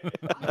 okay.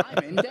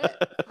 I'm in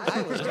debt.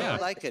 I was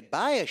told I could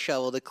buy a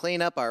shovel to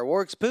clean up our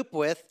work's poop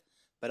with,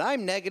 but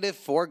I'm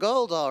 -4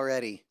 gold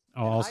already.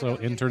 Oh, also,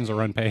 interns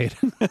are unpaid.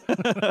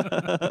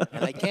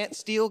 And I can't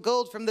steal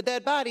gold from the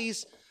dead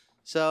bodies.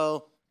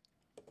 So,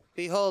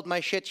 behold my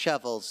shit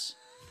shovels.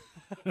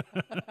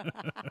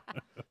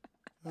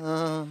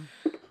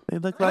 They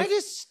look Can I like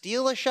just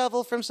steal a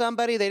shovel from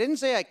somebody? They didn't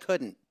say I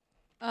couldn't.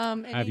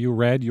 Have you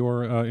read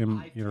your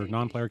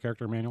non-player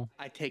character manual?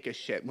 I take a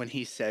shit when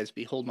he says,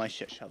 "Behold my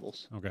shit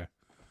shovels." Okay.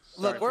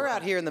 Look, we're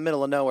out here in the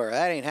middle of nowhere.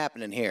 That ain't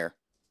happening here.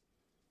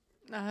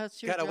 No,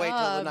 that's your Gotta job. wait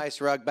till the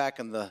nice rug back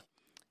in the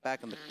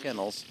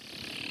kennels.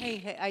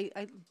 Hey,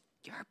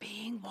 you're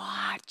being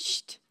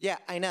watched. Yeah,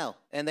 I know.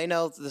 And they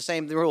know the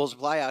same rules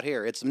apply out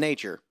here. It's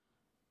nature.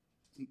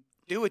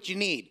 Do what you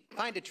need.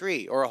 Find a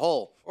tree or a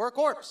hole or a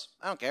corpse.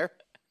 I don't care.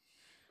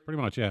 Pretty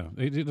much, yeah.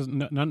 It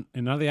doesn't, none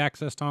of the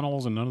access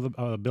tunnels and none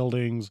of the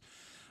buildings.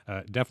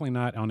 Definitely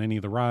not on any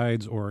of the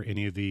rides or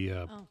any of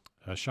the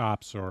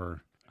shops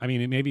or... I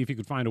mean, maybe if you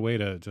could find a way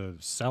to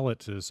sell it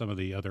to some of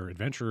the other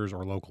adventurers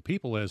or local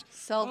people as,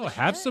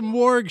 have some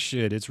warg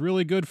shit. It's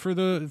really good for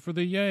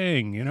the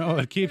yang. You know,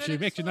 it keeps you,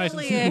 makes you nice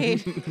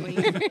and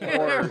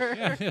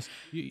yes.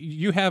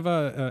 You have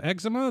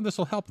eczema. This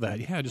will help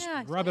that. Yeah, just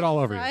rub it all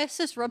over you.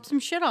 Just rub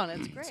some shit on it.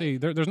 It's great. See,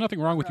 there's nothing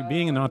wrong with you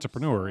being an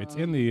entrepreneur. It's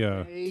in the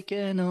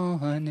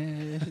on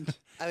it.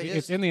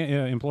 it's in the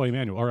employee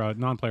manual or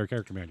non-player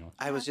character manual.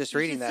 I was just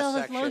reading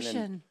that section,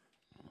 and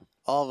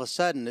all of a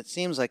sudden, it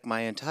seems like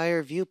my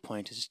entire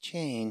viewpoint has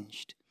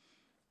changed.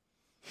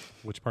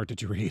 Which part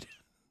did you read?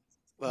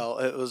 Well,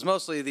 it was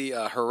mostly the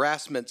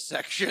harassment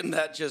section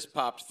that just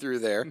popped through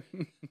there.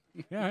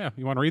 Yeah.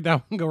 You want to read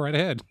that one? Go right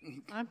ahead.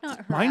 I'm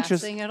not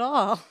harassing at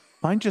all.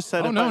 Mine just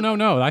said. Oh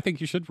no! I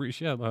think you should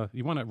read. Yeah,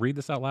 you want to read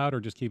this out loud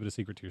or just keep it a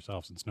secret to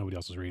yourself since nobody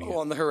else is reading it?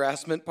 On the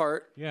harassment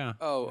part? Yeah.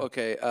 Oh,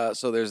 okay.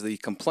 So there's the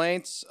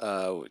complaints.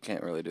 We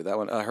can't really do that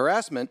one.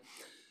 Harassment.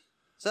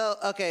 So,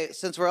 okay,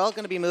 since we're all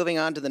going to be moving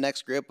on to the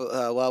next group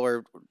while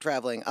we're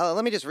traveling,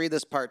 let me just read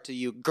this part to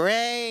you.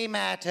 Gray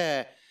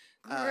matter.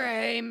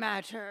 Gray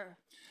matter.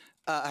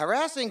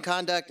 Harassing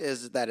conduct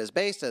that is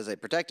based as a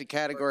protected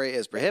category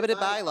is prohibited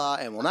by law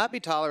and will not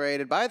be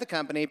tolerated by the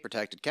company.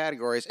 Protected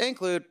categories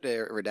include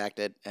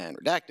redacted and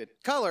redacted,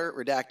 color,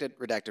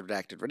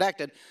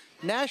 redacted,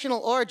 national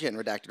origin,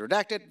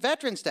 redacted,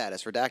 veteran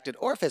status, redacted,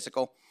 or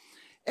physical,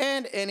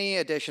 and any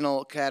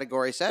additional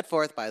category set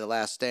forth by the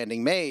last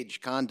standing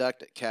mage.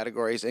 Conduct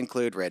categories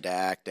include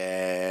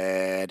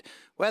redacted,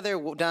 whether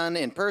done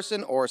in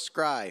person or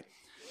scry,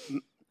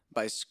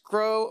 by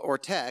scroll or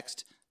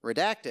text,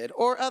 redacted,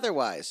 or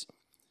otherwise.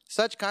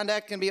 Such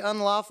conduct can be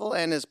unlawful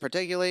and is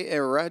particularly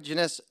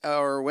erogenous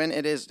or when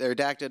it is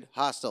redacted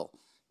hostile,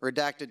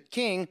 redacted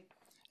king,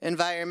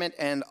 environment,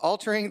 and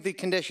altering the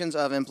conditions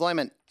of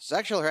employment.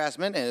 Sexual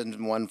harassment is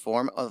one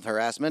form of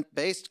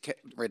harassment-based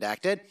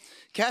redacted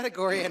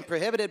category and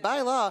prohibited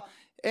by law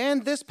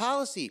and this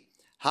policy.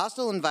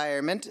 Hostile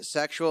environment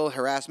sexual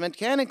harassment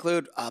can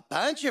include a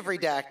bunch of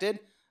redacted,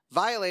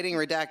 violating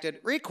redacted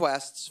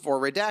requests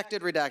for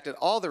redacted,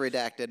 all the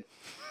redacted,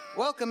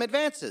 welcome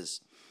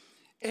advances.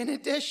 In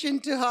addition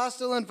to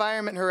hostile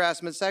environment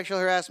harassment, sexual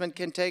harassment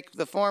can take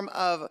the form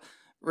of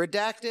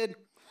redacted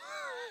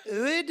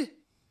UID.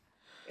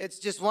 It's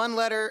just one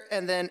letter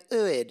and then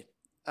UID.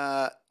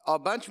 A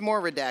bunch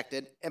more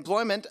redacted.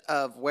 Employment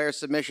of where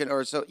submission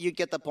or so. You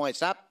get the point.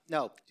 Stop.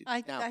 No.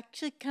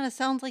 Actually kind of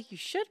sounds like you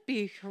should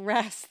be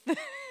harassed.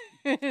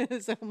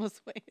 It's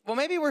almost way. Well,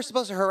 maybe we're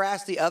supposed to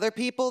harass the other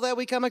people that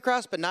we come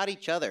across, but not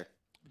each other.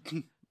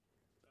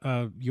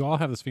 You all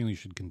have this feeling you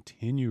should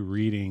continue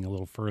reading a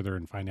little further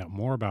and find out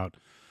more about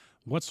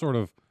what sort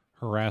of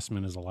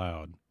harassment is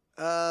allowed.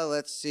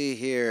 Let's see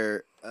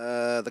here.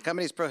 The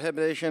company's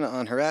prohibition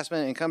on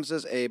harassment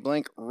encompasses a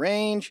blank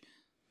range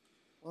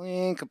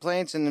Bullying,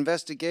 complaints and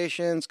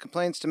investigations,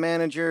 complaints to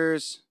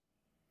managers,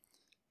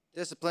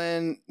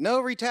 discipline, no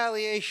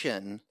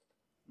retaliation.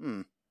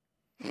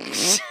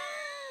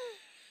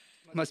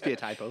 Must be a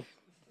typo.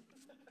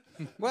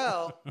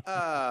 Well,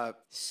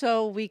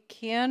 So we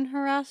can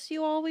harass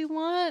you all we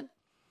want?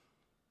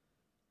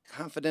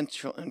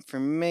 confidential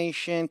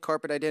information,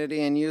 corporate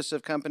identity and use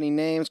of company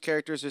names,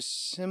 characters, or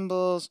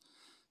symbols.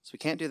 So we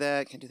can't do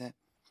that. Can't do that.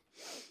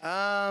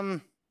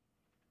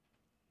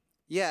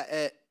 Yeah.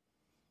 It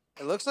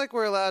looks like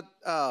we're allowed.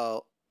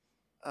 Oh,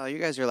 you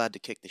guys are allowed to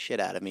kick the shit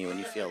out of me when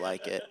you feel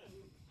like it.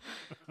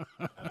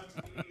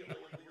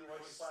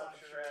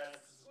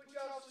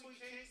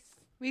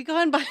 We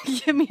go and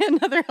give me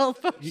another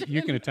health potion.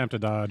 You can attempt to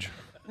dodge.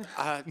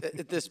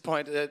 At this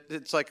point,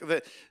 it's like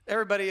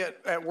everybody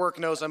at work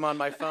knows I'm on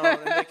my phone,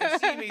 and they can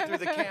see me through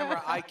the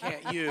camera I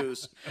can't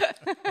use.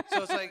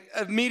 So it's like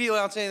immediately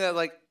I'm saying that,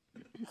 like,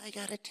 I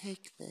gotta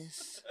take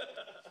this.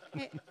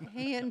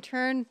 Hey,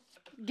 intern,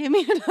 give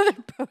me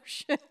another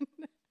potion.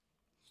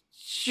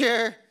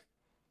 Sure.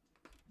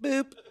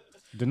 Boop.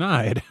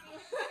 Denied.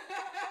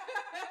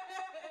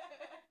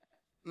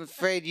 I'm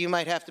afraid you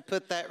might have to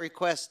put that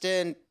request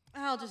in.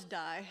 I'll just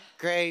die.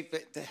 Great,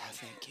 but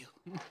thank you.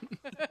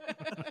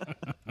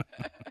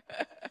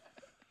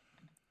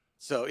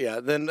 So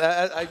yeah, then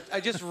I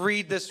just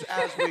read this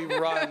as we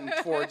run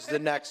towards the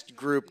next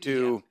group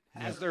to.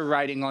 As they're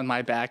riding on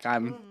my back,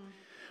 I'm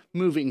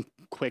moving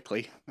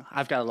quickly.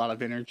 I've got a lot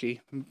of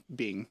energy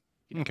being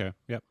Okay,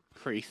 yep.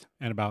 Creeth.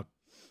 And about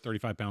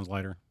 35 pounds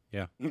lighter.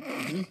 Yeah.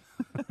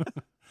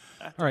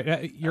 All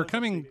right, you're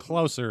coming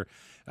closer.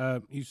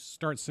 You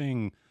start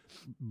seeing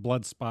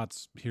blood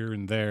spots here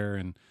and there,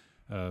 and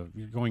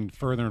you're going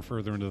further and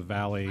further into the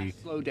valley.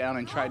 Slow down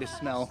and try to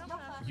smell.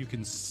 You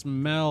can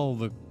smell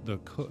the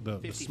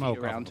 50 smoke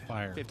feet around. off the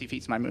fire. 50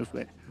 feet's my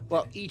movement.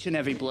 Well, each and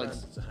every blood.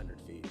 It's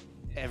 100 feet.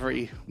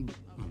 Every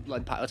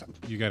blood pile.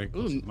 You got to,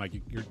 Ooh. Mike.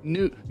 You're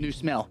New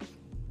smell.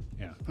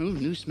 yeah, Ooh,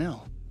 new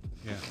smell.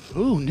 yeah,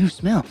 Ooh, new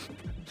smell.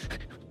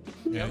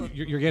 yeah.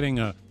 You're getting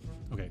a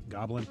okay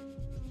goblin.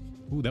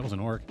 Ooh, that was an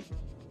orc.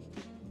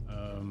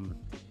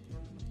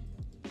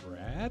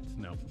 Rat?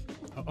 No.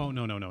 Oh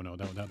no.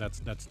 That's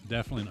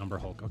definitely an Umber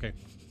Hulk. Okay.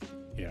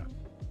 Yeah.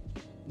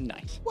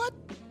 Nice. What?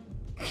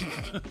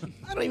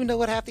 I don't even know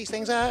what half these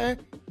things are.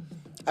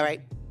 All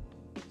right.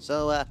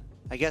 So,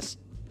 I guess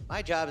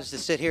my job is to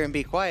sit here and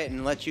be quiet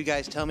and let you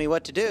guys tell me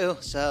what to do.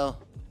 So,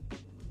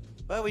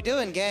 what are we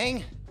doing,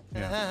 gang?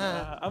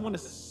 I'm gonna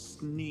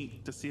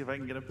sneak to see if I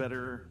can get a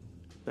better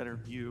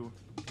view.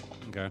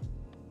 Okay.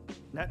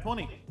 Nat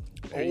 20.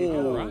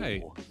 All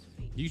right.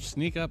 You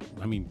sneak up.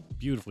 I mean,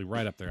 beautifully,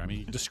 right up there. I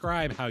mean,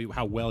 describe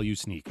how well you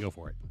sneak. Go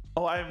for it.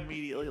 Oh, I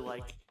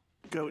immediately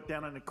go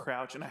down on a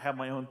crouch and I have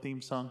my own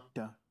theme song.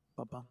 Dun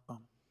bum bum bum.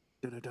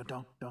 Dun dun dun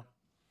dun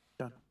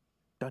dun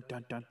dun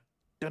dun dun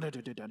dun dun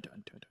dun dun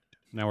dun dun.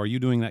 Now, are you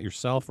doing that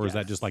yourself, or is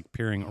that just like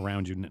peering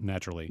around you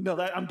naturally? No,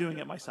 that I'm doing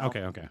it myself.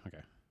 Okay.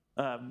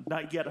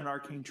 Not yet an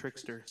arcane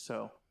trickster,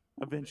 so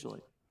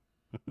eventually.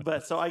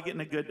 But so I get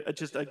in a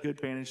good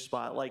vantage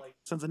spot. Like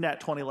since a nat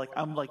 20, like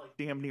I'm like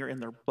damn near in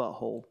their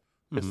butthole.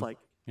 It's like,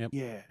 Yep.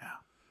 yeah.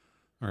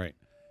 All right.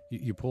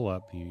 You pull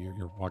up.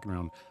 You're walking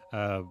around.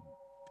 All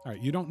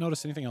right. You don't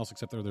notice anything else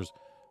except there's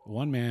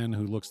one man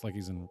who looks like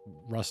he's in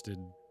rusted,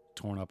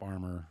 torn up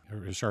armor,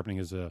 or is sharpening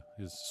his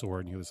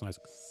sword, and you hear this nice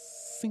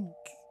sink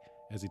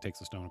as he takes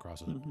the stone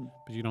across it. Mm-hmm.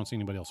 But you don't see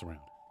anybody else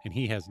around, and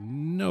he has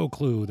no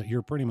clue that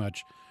you're pretty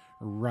much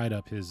right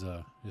up his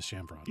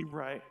chamfron. You're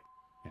right.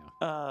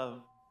 Yeah.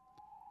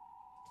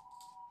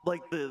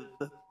 Like the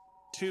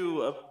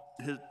two of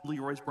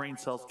Leroy's brain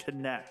cells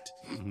connect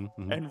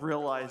and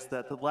realize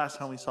that the last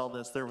time we saw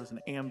this, there was an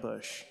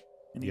ambush,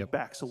 and he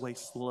backs away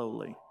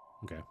slowly.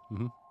 Okay.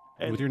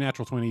 With your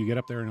natural 20, you get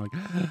up there and you're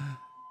like,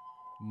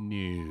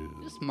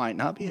 no. This might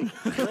not be a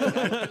good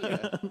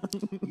idea.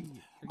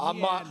 I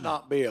might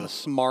not be a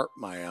smart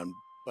man,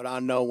 but I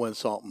know when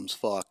something's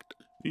fucked.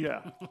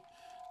 Yeah.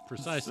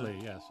 Precisely,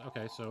 yes.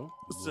 Okay, so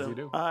what do you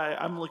do?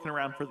 I'm looking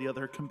around for the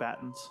other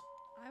combatants.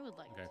 I would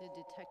like to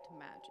detect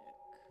magic.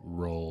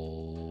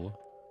 Roll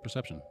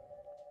perception.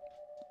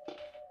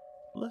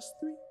 +3.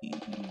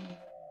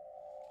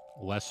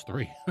 Less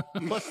 3.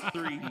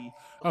 +3.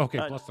 Okay,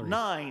 +3.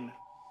 9.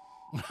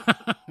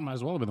 Might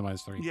as well have been the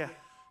 -3. Yeah.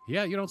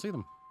 Yeah, you don't see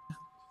them.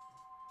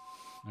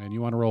 And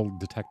you want to roll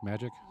detect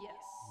magic? Yes.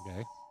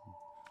 Okay.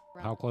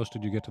 How close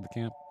did you get to the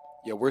camp?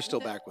 Yeah, we're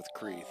still back with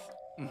Creeth.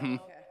 Mm-hmm.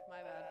 Okay,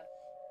 my bad.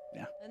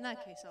 Yeah. In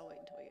that case, I'll wait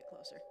until we get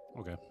closer.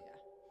 Okay.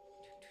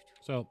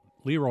 So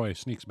Leroy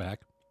sneaks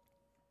back.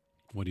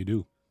 What do you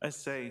do? I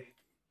say,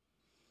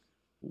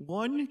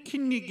 one,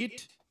 can you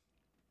get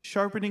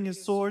sharpening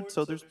his sword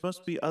so there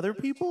must be other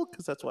people?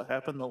 Because that's what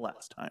happened the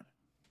last time.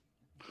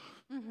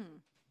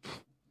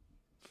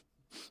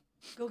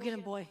 Go get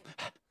him, boy.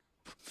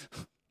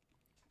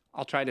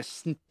 I'll try to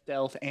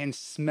stealth and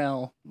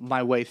smell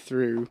my way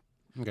through.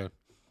 Okay.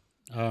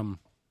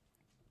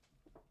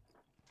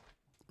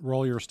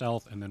 Roll your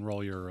stealth and then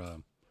roll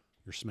your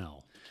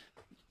smell.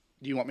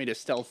 Do you want me to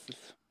stealth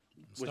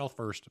Stealth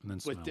first, and then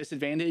with smell.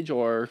 disadvantage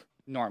or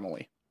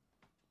normally?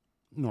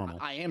 Normal.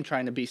 I am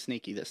trying to be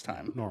sneaky this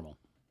time. Normal.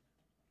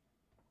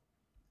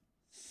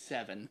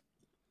 7.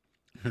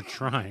 You're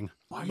trying,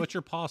 but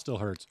your paw still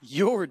hurts.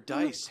 Your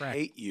dice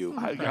hate you.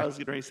 I was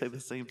going to say the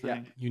same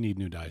thing. You need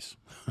new dice.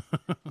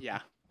 Yeah.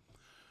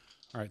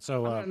 All right,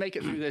 so I'm gonna make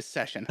it through this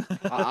session.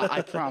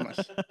 I promise.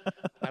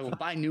 I will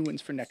buy new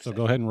ones for next. So session.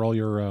 go ahead and roll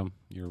your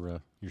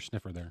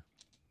sniffer there.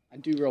 I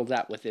do roll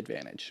that with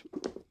advantage.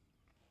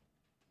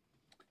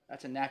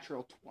 That's a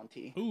natural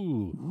 20.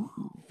 Ooh.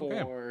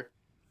 For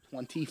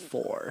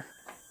 24.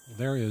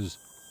 There is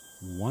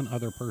one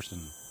other person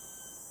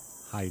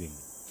hiding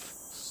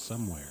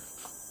somewhere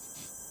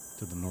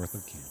to the north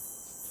of camp.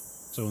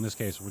 So in this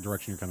case, what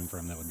direction you're coming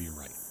from, that would be your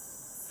right.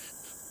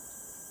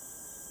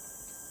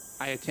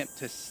 I attempt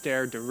to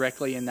stare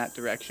directly in that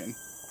direction,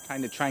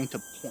 kind of trying to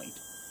point.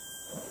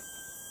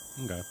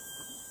 Okay.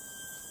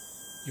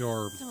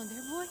 Your Someone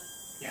there, boy?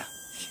 Yeah.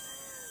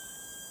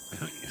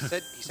 He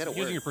said a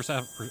using word. your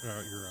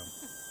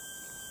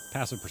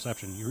passive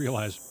perception, you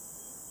realize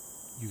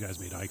you guys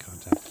made eye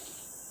contact.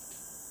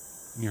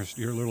 And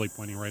you're literally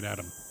pointing right at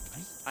him.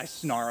 I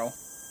snarl.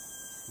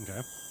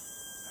 Okay.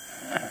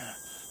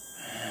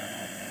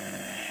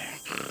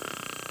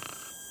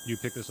 You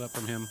pick this up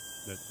from him?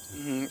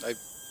 I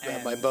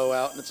grab my bow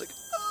out, and it's like,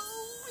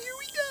 oh, here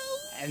we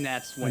go. And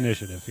that's when...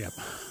 Initiative, yep.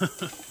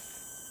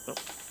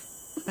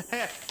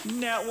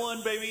 Nat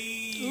 1,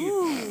 baby!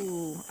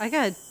 Ooh, I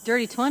got a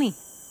dirty 20.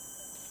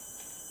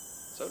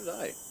 So did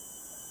I.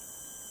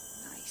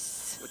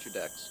 Nice. What'd your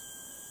dex?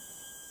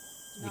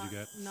 What'd you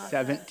get? Not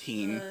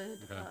 17.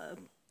 that good. Okay.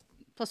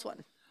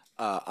 +1.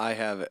 I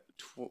have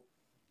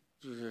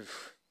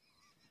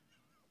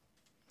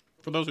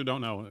For those who don't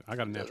know, I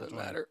got a natural doesn't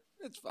 20. matter.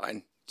 It's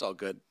fine. It's all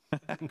good.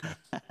 5.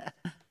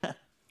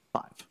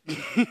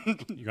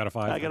 You got a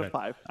 5? I got a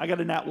 5. I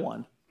got a Nat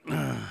 1.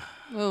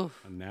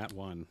 Oof. A nat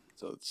 1.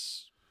 So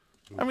it's...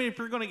 I mean, if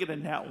you're going to get a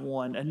Nat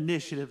 1,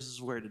 initiatives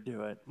is where to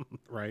do it.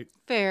 Right.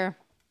 Fair.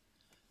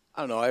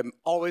 I don't know. I'm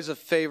always a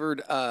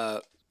favored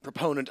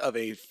proponent of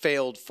a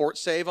failed fort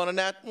save on a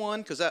nat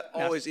 1, because that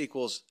always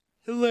equals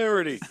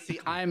hilarity. See,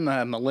 I'm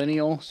a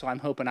millennial, so I'm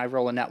hoping I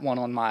roll a nat 1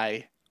 on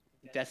my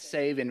death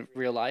save in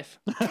real life.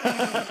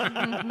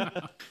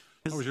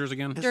 What was yours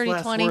again? His Dirty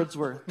last 20. words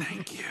were,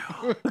 thank you.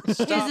 His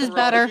is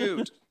better.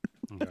 Shoot.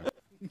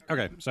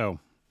 Okay, so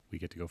we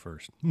get to go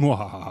first.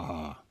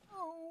 Mwahaha.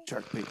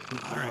 Shark bait.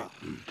 All right.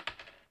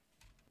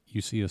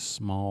 You see a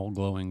small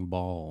glowing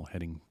ball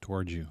heading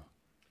towards you.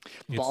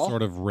 It's Ball?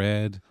 sort of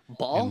red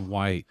Ball? and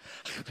white,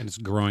 and it's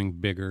growing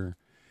bigger,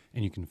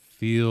 and you can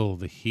feel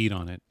the heat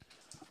on it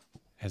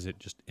as it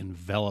just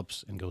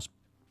envelops and goes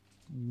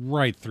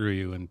right through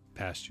you and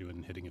past you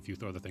and hitting a few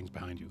other things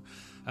behind you.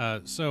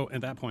 So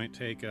at that point,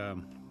 take...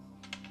 oh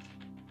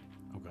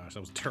gosh, that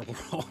was a terrible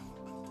roll.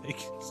 Take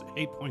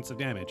 8 points of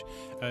damage.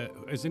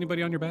 Is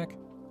anybody on your back?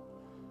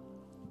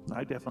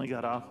 I definitely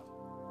got off.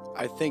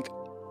 I think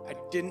I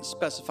didn't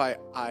specify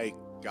I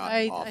got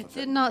off I of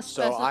did it. not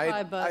So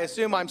specify, but... I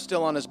assume I'm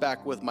still on his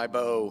back with my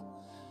bow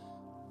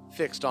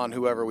fixed on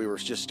whoever we were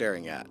just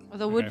staring at.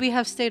 Although, would we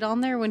have stayed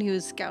on there when he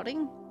was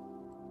scouting?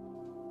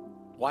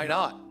 Why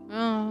not?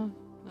 Oh,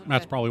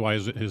 That's probably why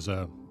his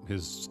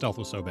stealth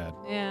was so bad.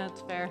 yeah,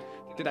 it's fair.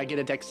 Did I get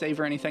a dex save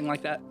or anything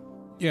like that?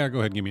 Yeah, go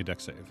ahead and give me a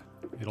dex save.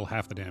 It'll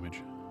half the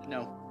damage.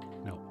 No.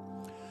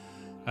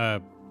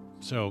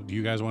 So do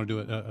you guys want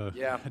to do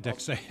a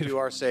dex save? Do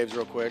our saves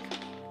real quick.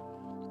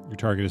 Your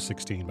target is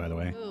 16, by the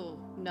way. Ooh,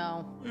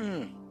 no.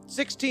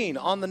 16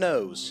 on the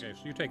nose. Okay,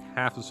 so you take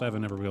half of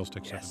 7, everybody else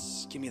takes 7.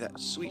 Yes, give me that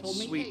sweet, Told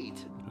me sweet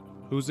 8.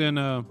 Who's in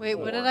Wait,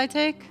 what did I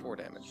take? 4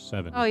 damage.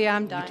 7? Oh, yeah,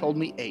 I'm You dying. told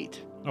me 8.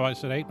 Oh, I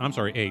said 8? I'm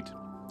sorry, 8.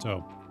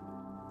 So,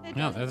 It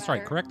yeah, doesn't that's right.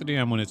 matter. Correct the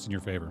DM when it's in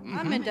your favor.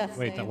 I'm in death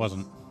Wait, that saves.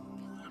 wasn't.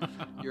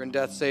 You're in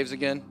death saves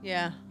again?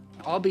 Yeah.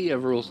 I'll be a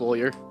rules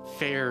lawyer.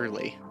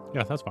 Fairly.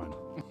 Yeah, that's fine.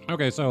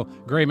 Okay, so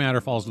gray matter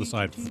falls to the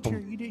side. Teacher,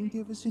 you didn't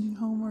give us any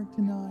homework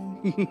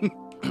tonight.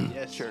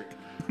 Yes, sure.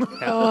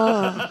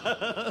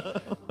 Oh,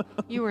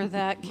 you were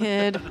that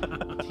kid.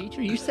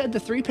 Teacher, you said the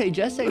 3-page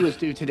essay was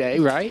due today,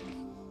 right?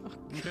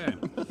 Okay.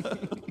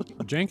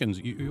 Jenkins,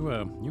 you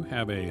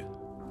have a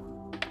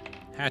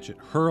hatchet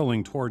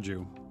hurling towards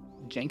you.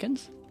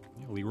 Jenkins?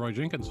 Yeah, Leroy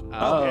Jenkins.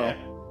 Oh.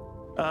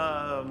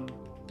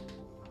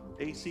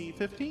 AC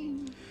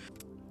 15.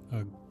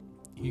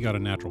 You got a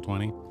natural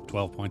 20,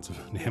 12 points of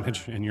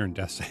damage, and you're in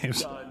death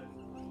saves. Done.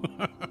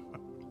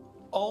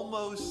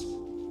 Almost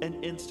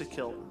an insta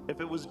kill.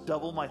 If it was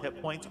double my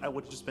hit points, I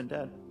would have just been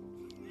dead.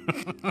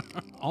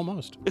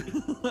 Almost.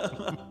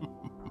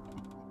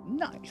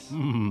 Nice.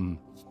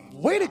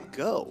 Way to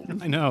go.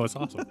 I know, it's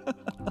awesome.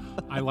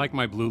 I like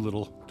my blue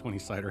little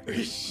 20-sider.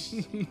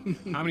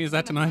 How many is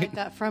that tonight? Hide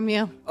that from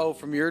you. Oh,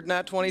 from your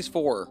nat 20s,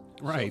 4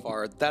 Right. so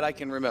far. That I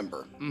can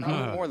remember.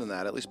 Probably more than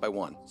that, at least by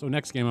 1. So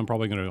next game, I'm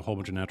probably going to do a whole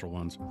bunch of natural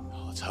ones.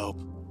 Oh, let's hope.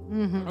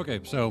 Okay,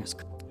 so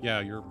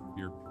yeah, you're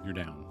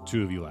down.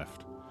 2 of you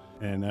left,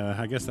 and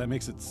I guess that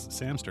makes it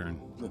Sam's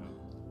turn.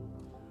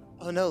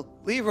 Oh no,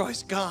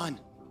 Leroy's gone.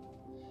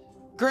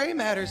 Gray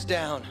matter's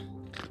down.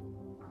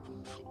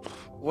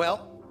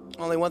 Well,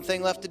 only one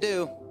thing left to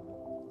do.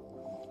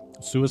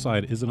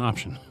 Suicide is an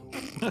option.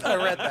 I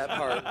read that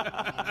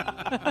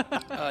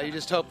part. You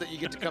just hope that you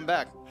get to come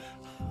back.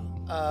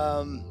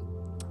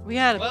 We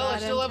had a Well, I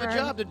bad still have a intern.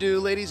 job to do,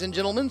 ladies and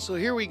gentlemen, so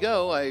here we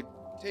go. I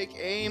take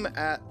aim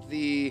at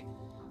the...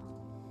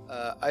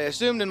 I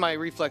assumed in my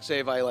reflex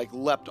save I, like,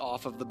 leapt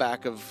off of the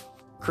back of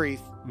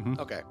Kreeth. Mhm.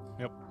 Okay.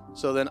 Yep.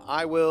 So then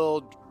I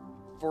will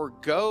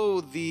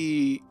forego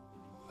the...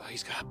 Oh,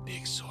 he's got a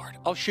big sword.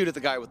 I'll shoot at the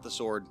guy with the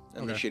sword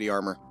and the Okay. shitty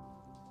armor.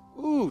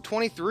 Ooh,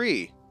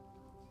 23.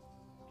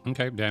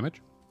 Okay,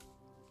 damage.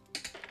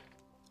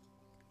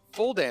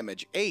 Full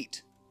damage,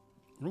 8.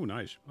 Ooh,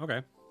 nice.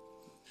 Okay.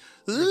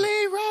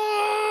 Leroy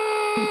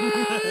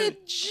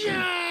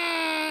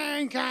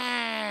Jenkins!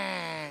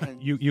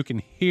 You can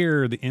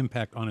hear the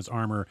impact on his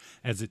armor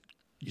as it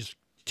just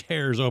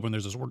tears open.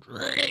 There's this word.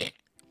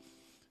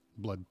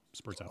 Blood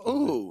spurts out.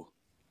 Ooh.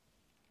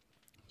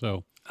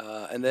 So,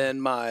 And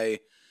then my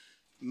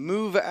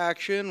move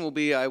action will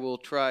be I will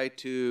try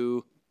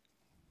to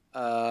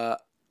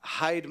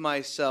hide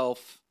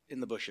myself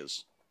in the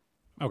bushes.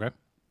 okay.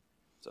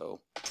 So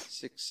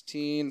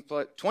 16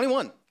 plus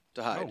 21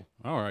 to hide.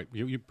 Oh, all right.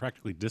 You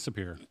practically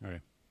disappear. Okay.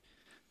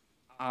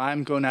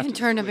 I'm going after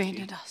Intern the squishy.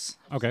 abandoned us.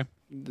 Okay.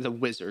 The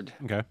wizard.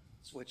 Okay.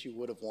 That's what you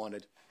would have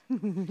wanted.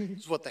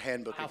 It's what the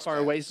handbook How far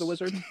away is the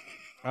wizard?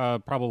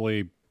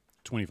 Probably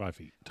 25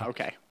 feet.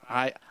 Okay.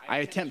 I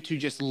attempt to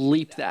just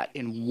leap that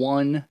in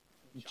one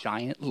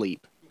giant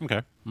leap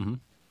Okay. Mm-hmm.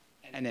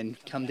 and then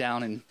come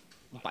down and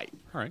bite.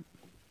 All right.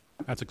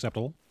 That's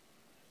acceptable.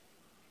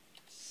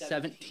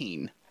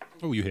 17.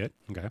 Oh, you hit.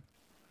 Okay.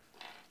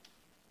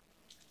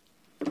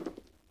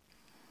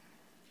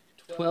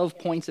 12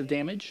 points of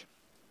damage.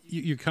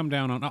 You come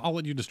down on. I'll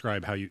let you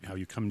describe how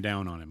you come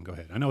down on him. Go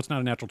ahead. I know it's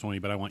not a natural 20,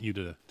 but I want you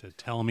to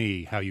tell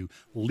me how you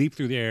leap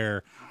through the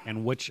air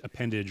and which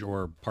appendage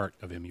or part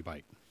of him you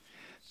bite.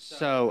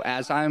 So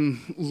as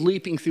I'm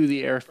leaping through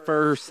the air,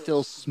 fur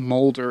still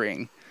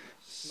smoldering,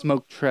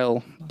 smoke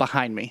trail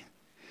behind me.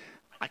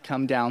 I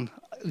come down,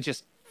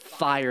 just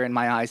fire in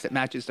my eyes that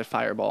matches the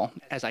fireball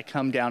as I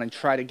come down and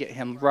try to get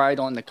him right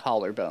on the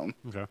collarbone.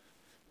 Okay.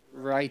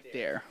 Right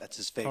there. That's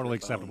his favorite. Totally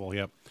bone. acceptable.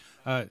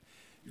 Yep.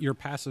 Your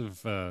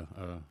passive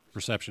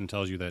perception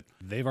tells you that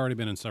they've already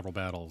been in several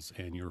battles,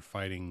 and you're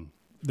fighting.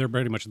 They're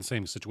pretty much in the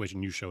same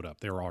situation you showed up.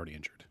 They were already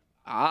injured.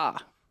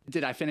 Ah.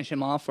 Did I finish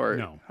him off or?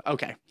 No.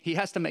 Okay. He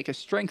has to make a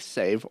strength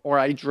save or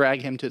I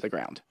drag him to the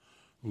ground.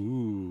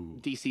 Ooh.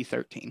 DC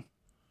 13.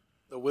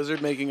 The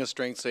wizard making a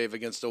strength save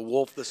against a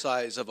wolf the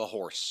size of a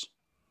horse.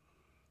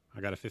 I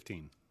got a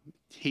 15.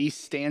 He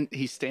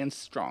stands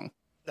strong.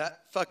 That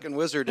fucking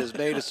wizard is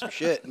made of some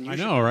shit. And you I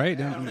should- know, right?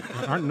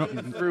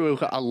 Aren't Through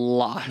a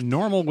lot.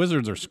 normal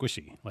wizards are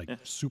squishy, like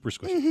super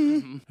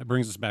squishy. That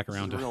brings us back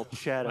around It's a to real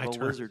chat of my a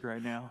turn. wizard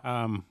right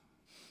now.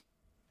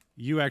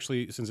 You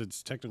actually, since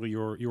it's technically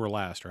you were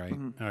last, right?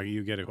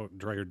 You get a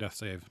draw your death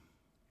save.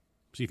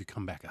 See if you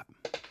come back up.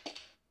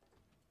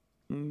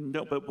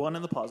 No, but one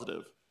in the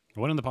positive.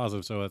 One in the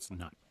positive, so that's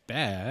not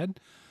bad.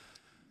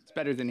 It's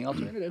better than the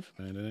alternative.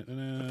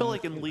 I feel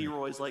like in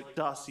Leroy's like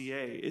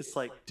dossier, it's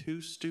like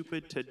too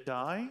stupid to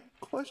die?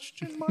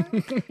 Question mark.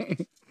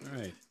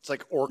 Right. It's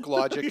like orc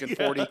logic and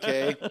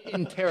 40K.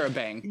 In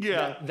Terabang.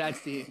 Yeah. That's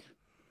the.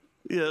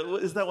 Yeah,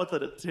 is that what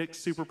the tick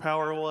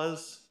superpower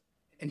was?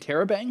 In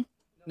Terabang?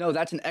 No,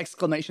 that's an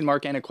exclamation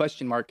mark and a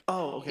question mark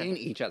Oh, okay. in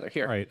each other.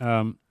 Here. Right.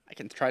 I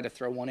can try to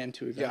throw one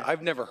into it. Yeah,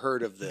 I've never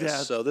heard of this. Yeah.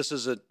 So this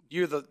is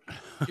you're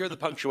the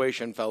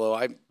punctuation fellow.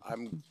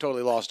 I'm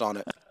totally lost on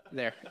it.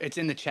 There. It's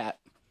in the chat.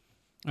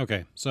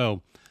 Okay,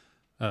 so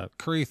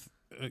Kreeth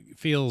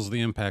feels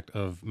the impact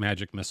of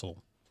magic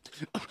missile.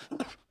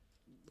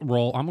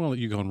 Roll. I'm going to let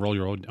you go and roll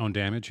your own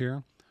damage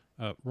here.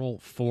 Roll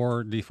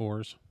 4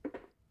 d4s.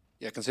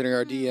 Yeah, considering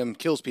our DM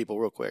kills people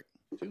real quick.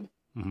 2,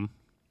 Mm-hmm.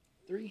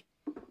 3,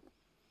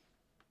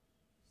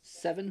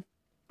 7,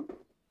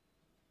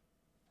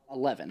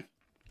 11.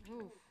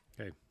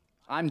 Okay,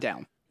 I'm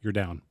down. you're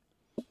down.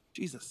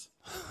 Jesus.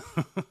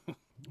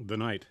 The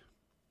knight.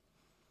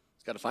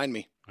 He's got to find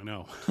me. I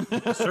know.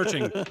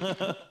 Searching.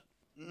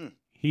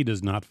 He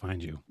does not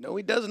find you. No,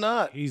 he does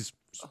not. He's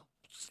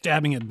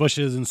stabbing at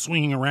bushes and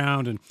swinging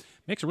around and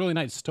makes a really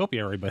nice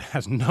topiary, but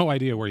has no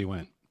idea where you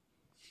went.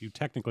 You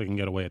technically can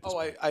get away at this Oh,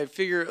 point. I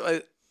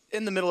figure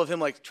in the middle of him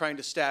like trying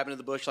to stab into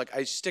the bush, like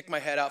I stick my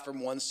head out from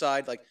one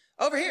side, like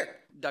over here,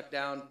 duck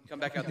down, come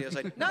back out the other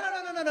side. No.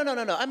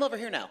 I'm over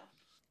here now.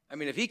 I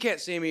mean, if he can't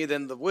see me,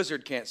 then the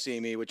wizard can't see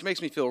me, which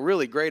makes me feel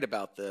really great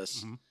about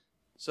this.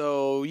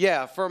 So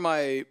yeah, for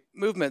my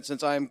movement,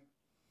 since I'm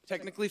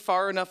technically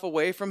far enough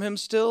away from him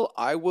still,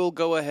 I will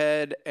go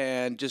ahead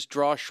and just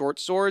draw short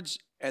swords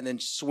and then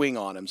swing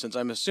on him, since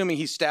I'm assuming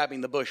he's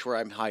stabbing the bush where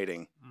I'm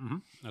hiding.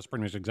 That's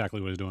pretty much exactly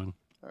what he's doing.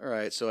 All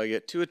right, so I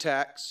get 2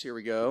 attacks. Here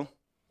we go.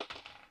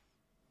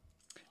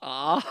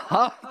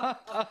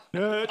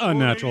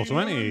 Unnatural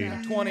 20.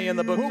 20 in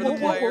the book for the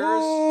players.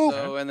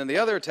 So, and then the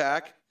other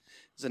attack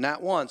is a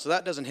nat 1, so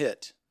that doesn't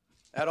hit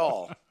at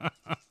all.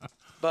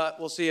 But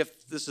we'll see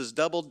if this is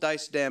double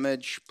dice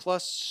damage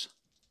plus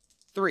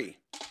 3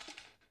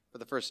 for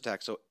the first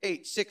attack. So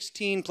 8,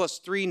 16 plus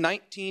 3,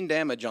 19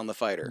 damage on the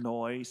fighter.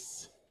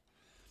 Nice.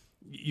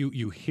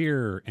 You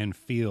hear and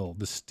feel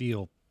the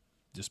steel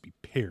just be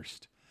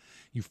pierced.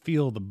 You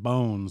feel the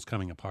bones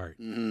coming apart.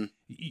 Mm-hmm.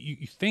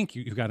 You think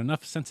you've got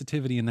enough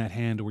sensitivity in that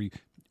hand where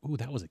ooh,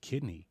 that was a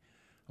kidney.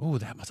 Ooh,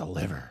 that was a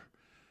liver.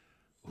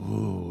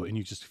 Ooh, and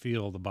you just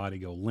feel the body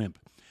go limp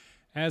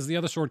as the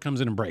other sword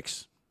comes in and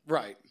breaks.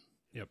 Right.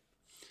 Yep.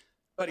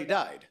 But he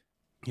died.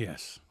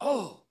 Yes.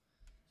 Oh,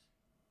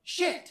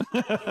 shit.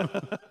 I'm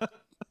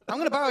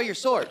going to borrow your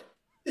sword.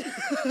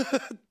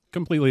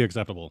 Completely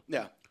acceptable.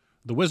 Yeah.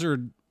 The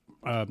wizard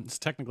is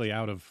technically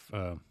out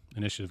of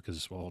initiative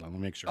because, well, hold on, let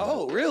me make sure.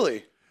 Oh,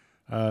 really?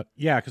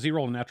 Yeah, because he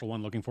rolled a natural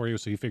 1 looking for you,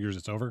 so he figures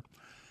it's over.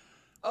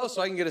 Oh,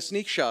 so I can get a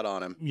sneak shot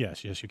on him.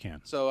 Yes, you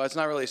can. So it's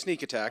not really a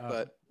sneak attack,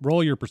 but...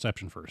 Roll your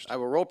perception first. I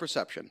will roll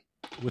perception.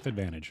 With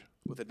advantage.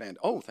 With advantage.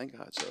 Oh, thank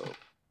God. So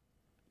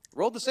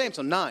rolled the same,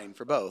 so 9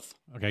 for both.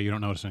 Okay, you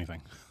don't notice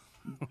anything.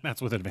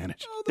 That's with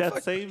advantage. Oh,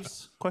 Death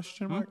saves?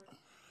 Question mark.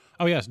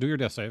 Oh, yes, do your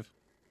death save.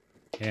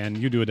 And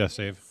you do a death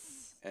save.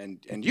 And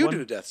you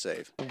do a death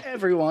save.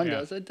 Everyone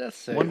does a death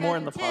save. One more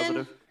in the 10.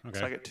 positive. Okay.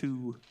 So I get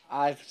 2.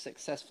 I've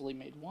successfully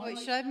made 1. Wait,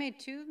 should I have made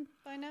 2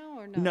 by now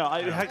or no?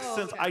 No,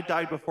 since okay. I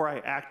died before I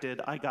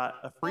acted, I got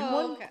a free Oh,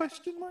 one? okay.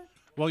 Question mark.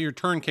 Well, your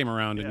turn came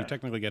around, and you Yeah.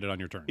 technically get it on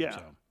your turn. Yeah.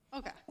 So.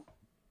 Okay.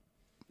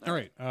 All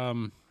right.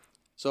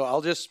 So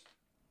I'll just,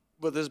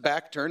 with his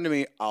back turned to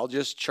me, I'll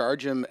just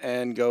charge him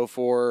and go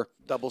for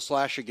double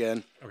slash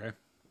again. Okay.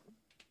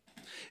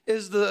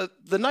 Is the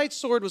knight's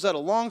sword, was that a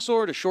long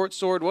sword, a short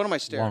sword? What am I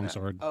staring at? Long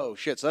sword. Oh,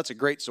 shit. So that's a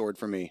great sword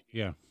for me.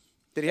 Yeah.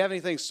 Did he have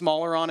anything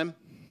smaller on him?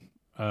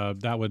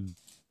 That would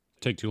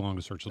take too long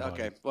to search the body.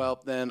 Okay.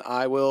 Well, then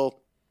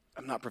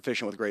I'm not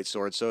proficient with great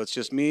swords, so it's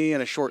just me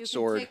and a short You can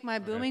sword. take my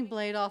booming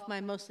blade off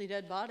my mostly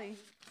dead body.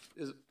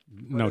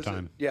 No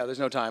time. Yeah, there's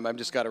no time. I've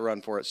just got to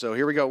run for it. So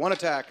here we go. 1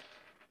 attack.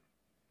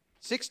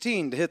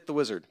 16 to hit the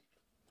wizard.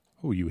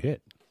 Oh, you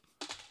hit.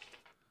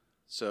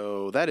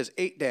 So that is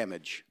 8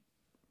 damage.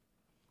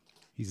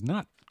 He's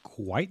not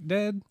quite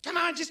dead. Come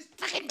on, just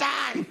fucking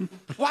die.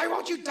 Why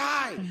won't you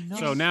die?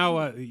 So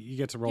now you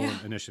get to roll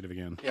initiative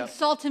again. Yeah.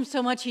 Insult him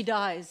so much he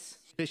dies.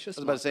 I was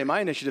about to say, my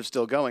initiative's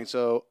still going,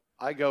 so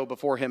I go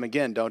before him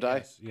again, don't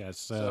I? Yes.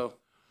 So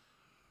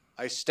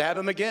I stab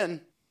him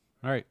again.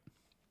 All right.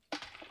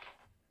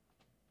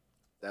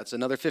 That's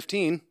another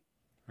 15.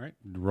 All right.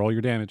 Roll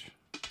your damage.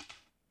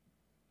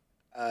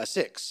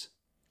 6.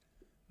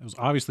 It was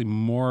obviously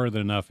more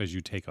than enough as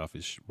you take off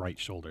his right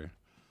shoulder.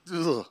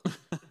 Ugh.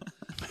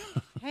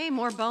 Hey,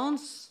 more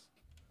bones.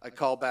 I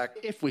call back.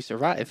 If we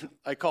survive.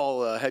 I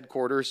call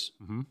headquarters.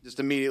 Just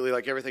immediately,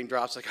 like everything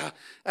drops. Like,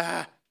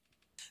 ah.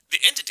 The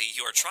entity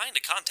you are trying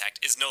to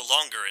contact is no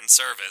longer in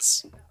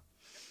service.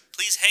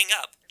 Please hang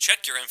up,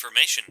 check your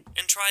information,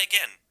 and try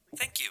again.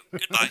 Thank you.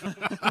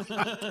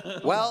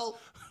 Goodbye. Well,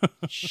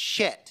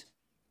 shit.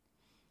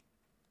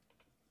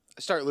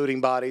 I start looting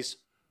bodies.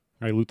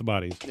 All right, loot the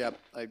bodies. Yep.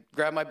 I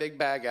grab my big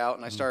bag out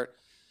and I start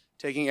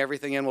taking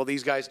everything in while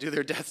these guys do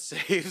their death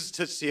saves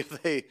to see if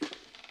they.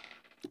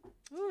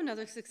 Ooh,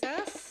 another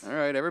success. All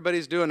right,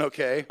 everybody's doing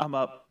okay. I'm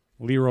up.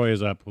 Leroy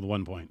is up with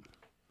 1 point.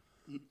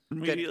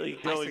 Immediately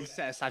My going.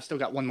 success. I've still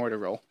got 1 more to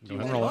roll. Go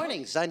ahead and Good roll it.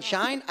 morning,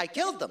 sunshine. I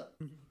killed them.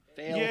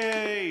 Fail.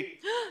 Yay!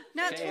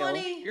 Nat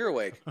 20. You're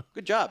awake.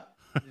 Good job.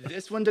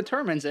 This one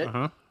determines it.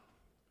 Uh-huh.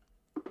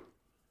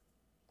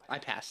 I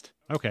passed.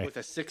 Okay. With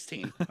a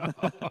 16.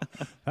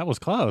 That was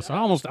close. I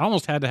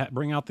almost had to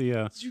bring out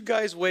the You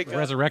guys wake up.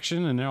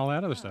 resurrection and all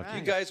that other stuff.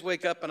 You guys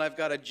wake up and I've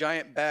got a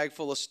giant bag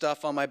full of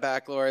stuff on my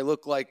back, Laura. I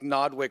look like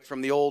Nodwick from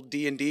the old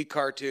D&D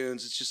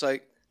cartoons. It's just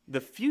like,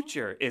 The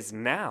future is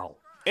now.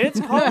 And it's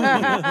calling you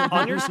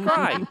on your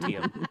scribe,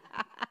 Tim.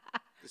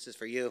 This is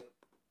for you.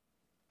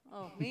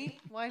 Oh, me?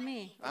 Why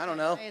me? I don't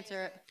know.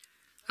 Answer it.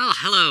 Oh,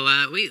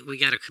 hello. We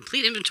got a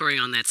complete inventory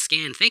on that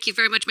scan. Thank you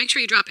very much. Make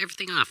sure you drop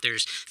everything off.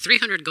 There's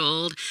 300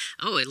 gold.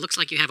 Oh, it looks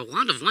like you have a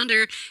wand of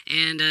wonder,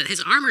 and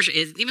his armor,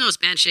 even though it's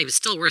bad shape, is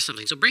still worth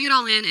something. So bring it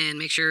all in and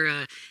make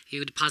sure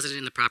you deposit it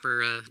in the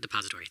proper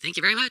depository. Thank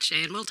you very much,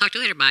 and we'll talk to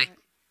you later. Bye.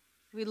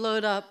 We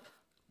load up.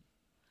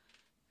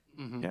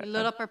 Yeah. We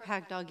load up our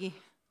pack doggy.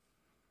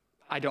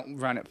 I don't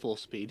run at full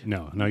speed.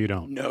 No, you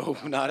don't. No,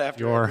 not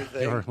after You're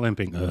everything.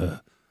 limping.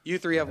 You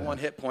three have 1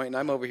 hit point, and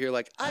I'm over here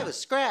like, I was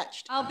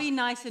scratched. I'll be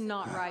nice and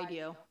not ride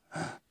you.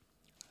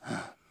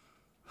 I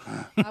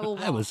will walk.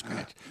 That was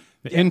scratch.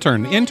 The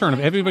intern of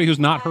everybody who's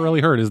not really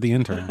hurt is the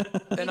intern.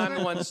 and I'm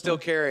the one still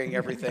carrying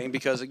everything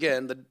because,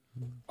 again,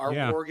 our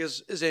Yeah. warg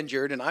is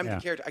injured, and I'm Yeah.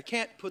 the character. I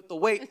can't put the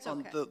weight It's on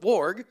okay. the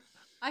warg.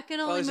 I can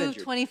Well, only he's move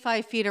injured.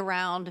 25 feet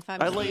around if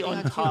I'm I lay standing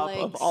on two top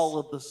legs. of all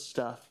of the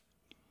stuff.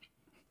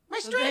 My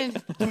So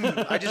strength. then-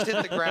 I just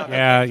hit the ground.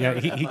 Yeah,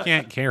 he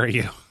can't carry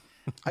you.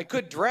 I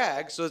could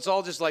drag, so it's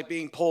all just like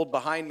being pulled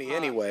behind me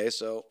anyway.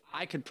 So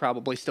I could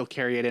probably still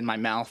carry it in my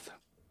mouth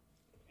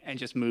and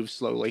just move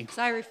slowly.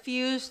 So I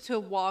refuse to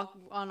walk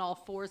on all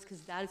fours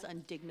because that is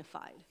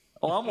undignified.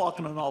 Oh, I'm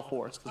walking on all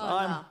fours because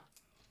I'm no.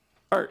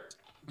 hurt.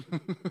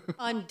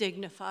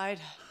 Undignified.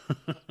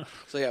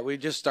 So yeah, we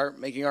just start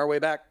making our way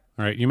back.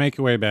 All right, you make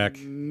your way back.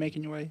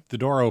 Making your way. The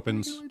door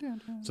opens.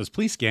 It says,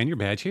 please scan your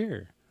badge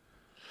here.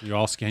 You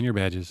all scan your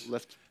badges.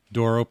 Left.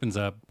 Door opens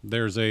up.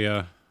 There's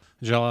a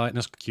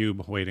gelatinous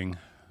cube waiting.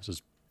 It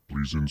says,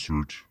 Please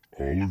insert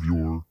all of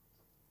your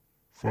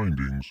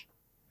findings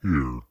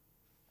here.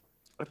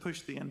 I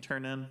pushed the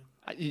intern in.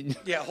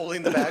 Yeah,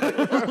 holding the bag.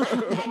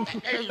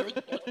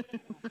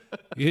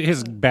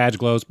 his badge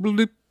glows.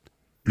 Bloop,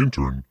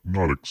 Intern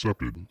not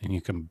accepted. and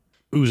you come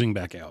oozing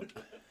back out.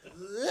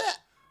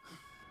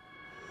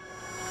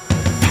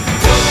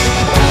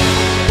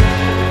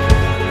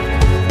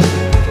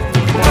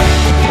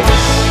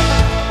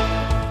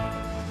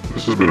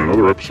 This has been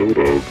another episode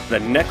of The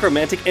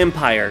Necromantic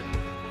Empire.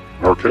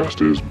 Our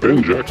cast is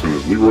Ben Jackson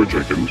as Leroy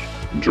Jenkins,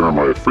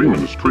 Jeremiah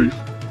Freeman as Treef,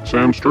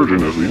 Sam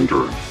Sturgeon as the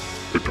intern,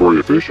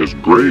 Victoria Fish as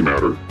Gray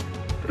Matter,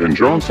 and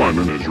John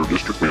Simon as your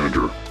district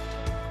manager.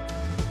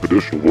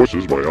 Additional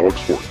voices by Alex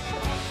Fort.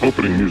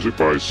 Opening music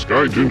by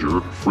Sky Ginger,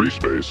 Free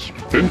Space.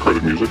 End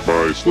credit music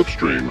by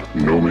Slipstream,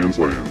 No Man's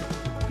Land.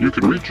 You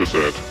can reach us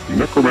at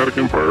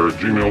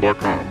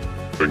necromanticempire@gmail.com.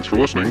 Thanks for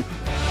listening.